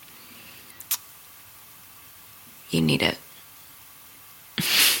 You need it.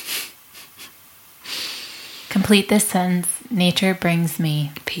 Complete this sentence. Nature brings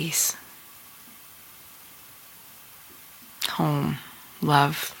me peace, home,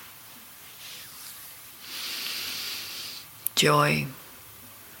 love, joy,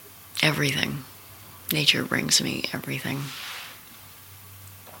 everything. Nature brings me everything.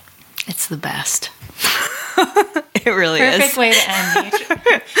 It's the best. It really Perfect is. Way to end nature.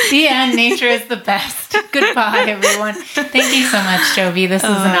 The end. Nature is the best. Goodbye, everyone. Thank you so much, Jovi. This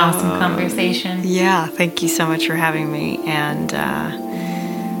was an awesome conversation. Yeah, thank you so much for having me. And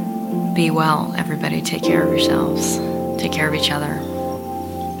be well, everybody. Take care of yourselves. Take care of each other.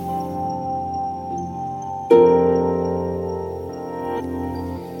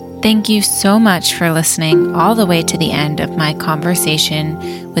 Thank you so much for listening all the way to the end of my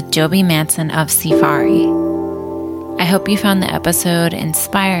conversation with Jovi Manson of Safari. I hope you found the episode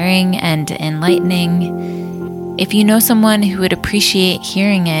inspiring and enlightening. If you know someone who would appreciate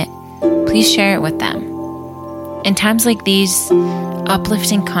hearing it, please share it with them. In times like these,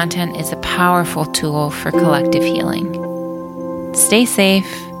 uplifting content is a powerful tool for collective healing. Stay safe,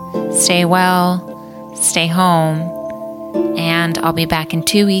 stay well, stay home, and I'll be back in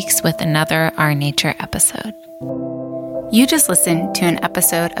 2 weeks with another Our Nature episode. You just listened to an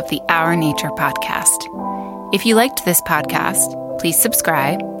episode of the Our Nature podcast. If you liked this podcast, please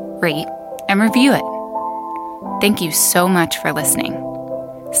subscribe, rate, and review it. Thank you so much for listening.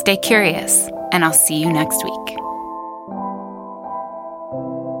 Stay curious, and I'll see you next week.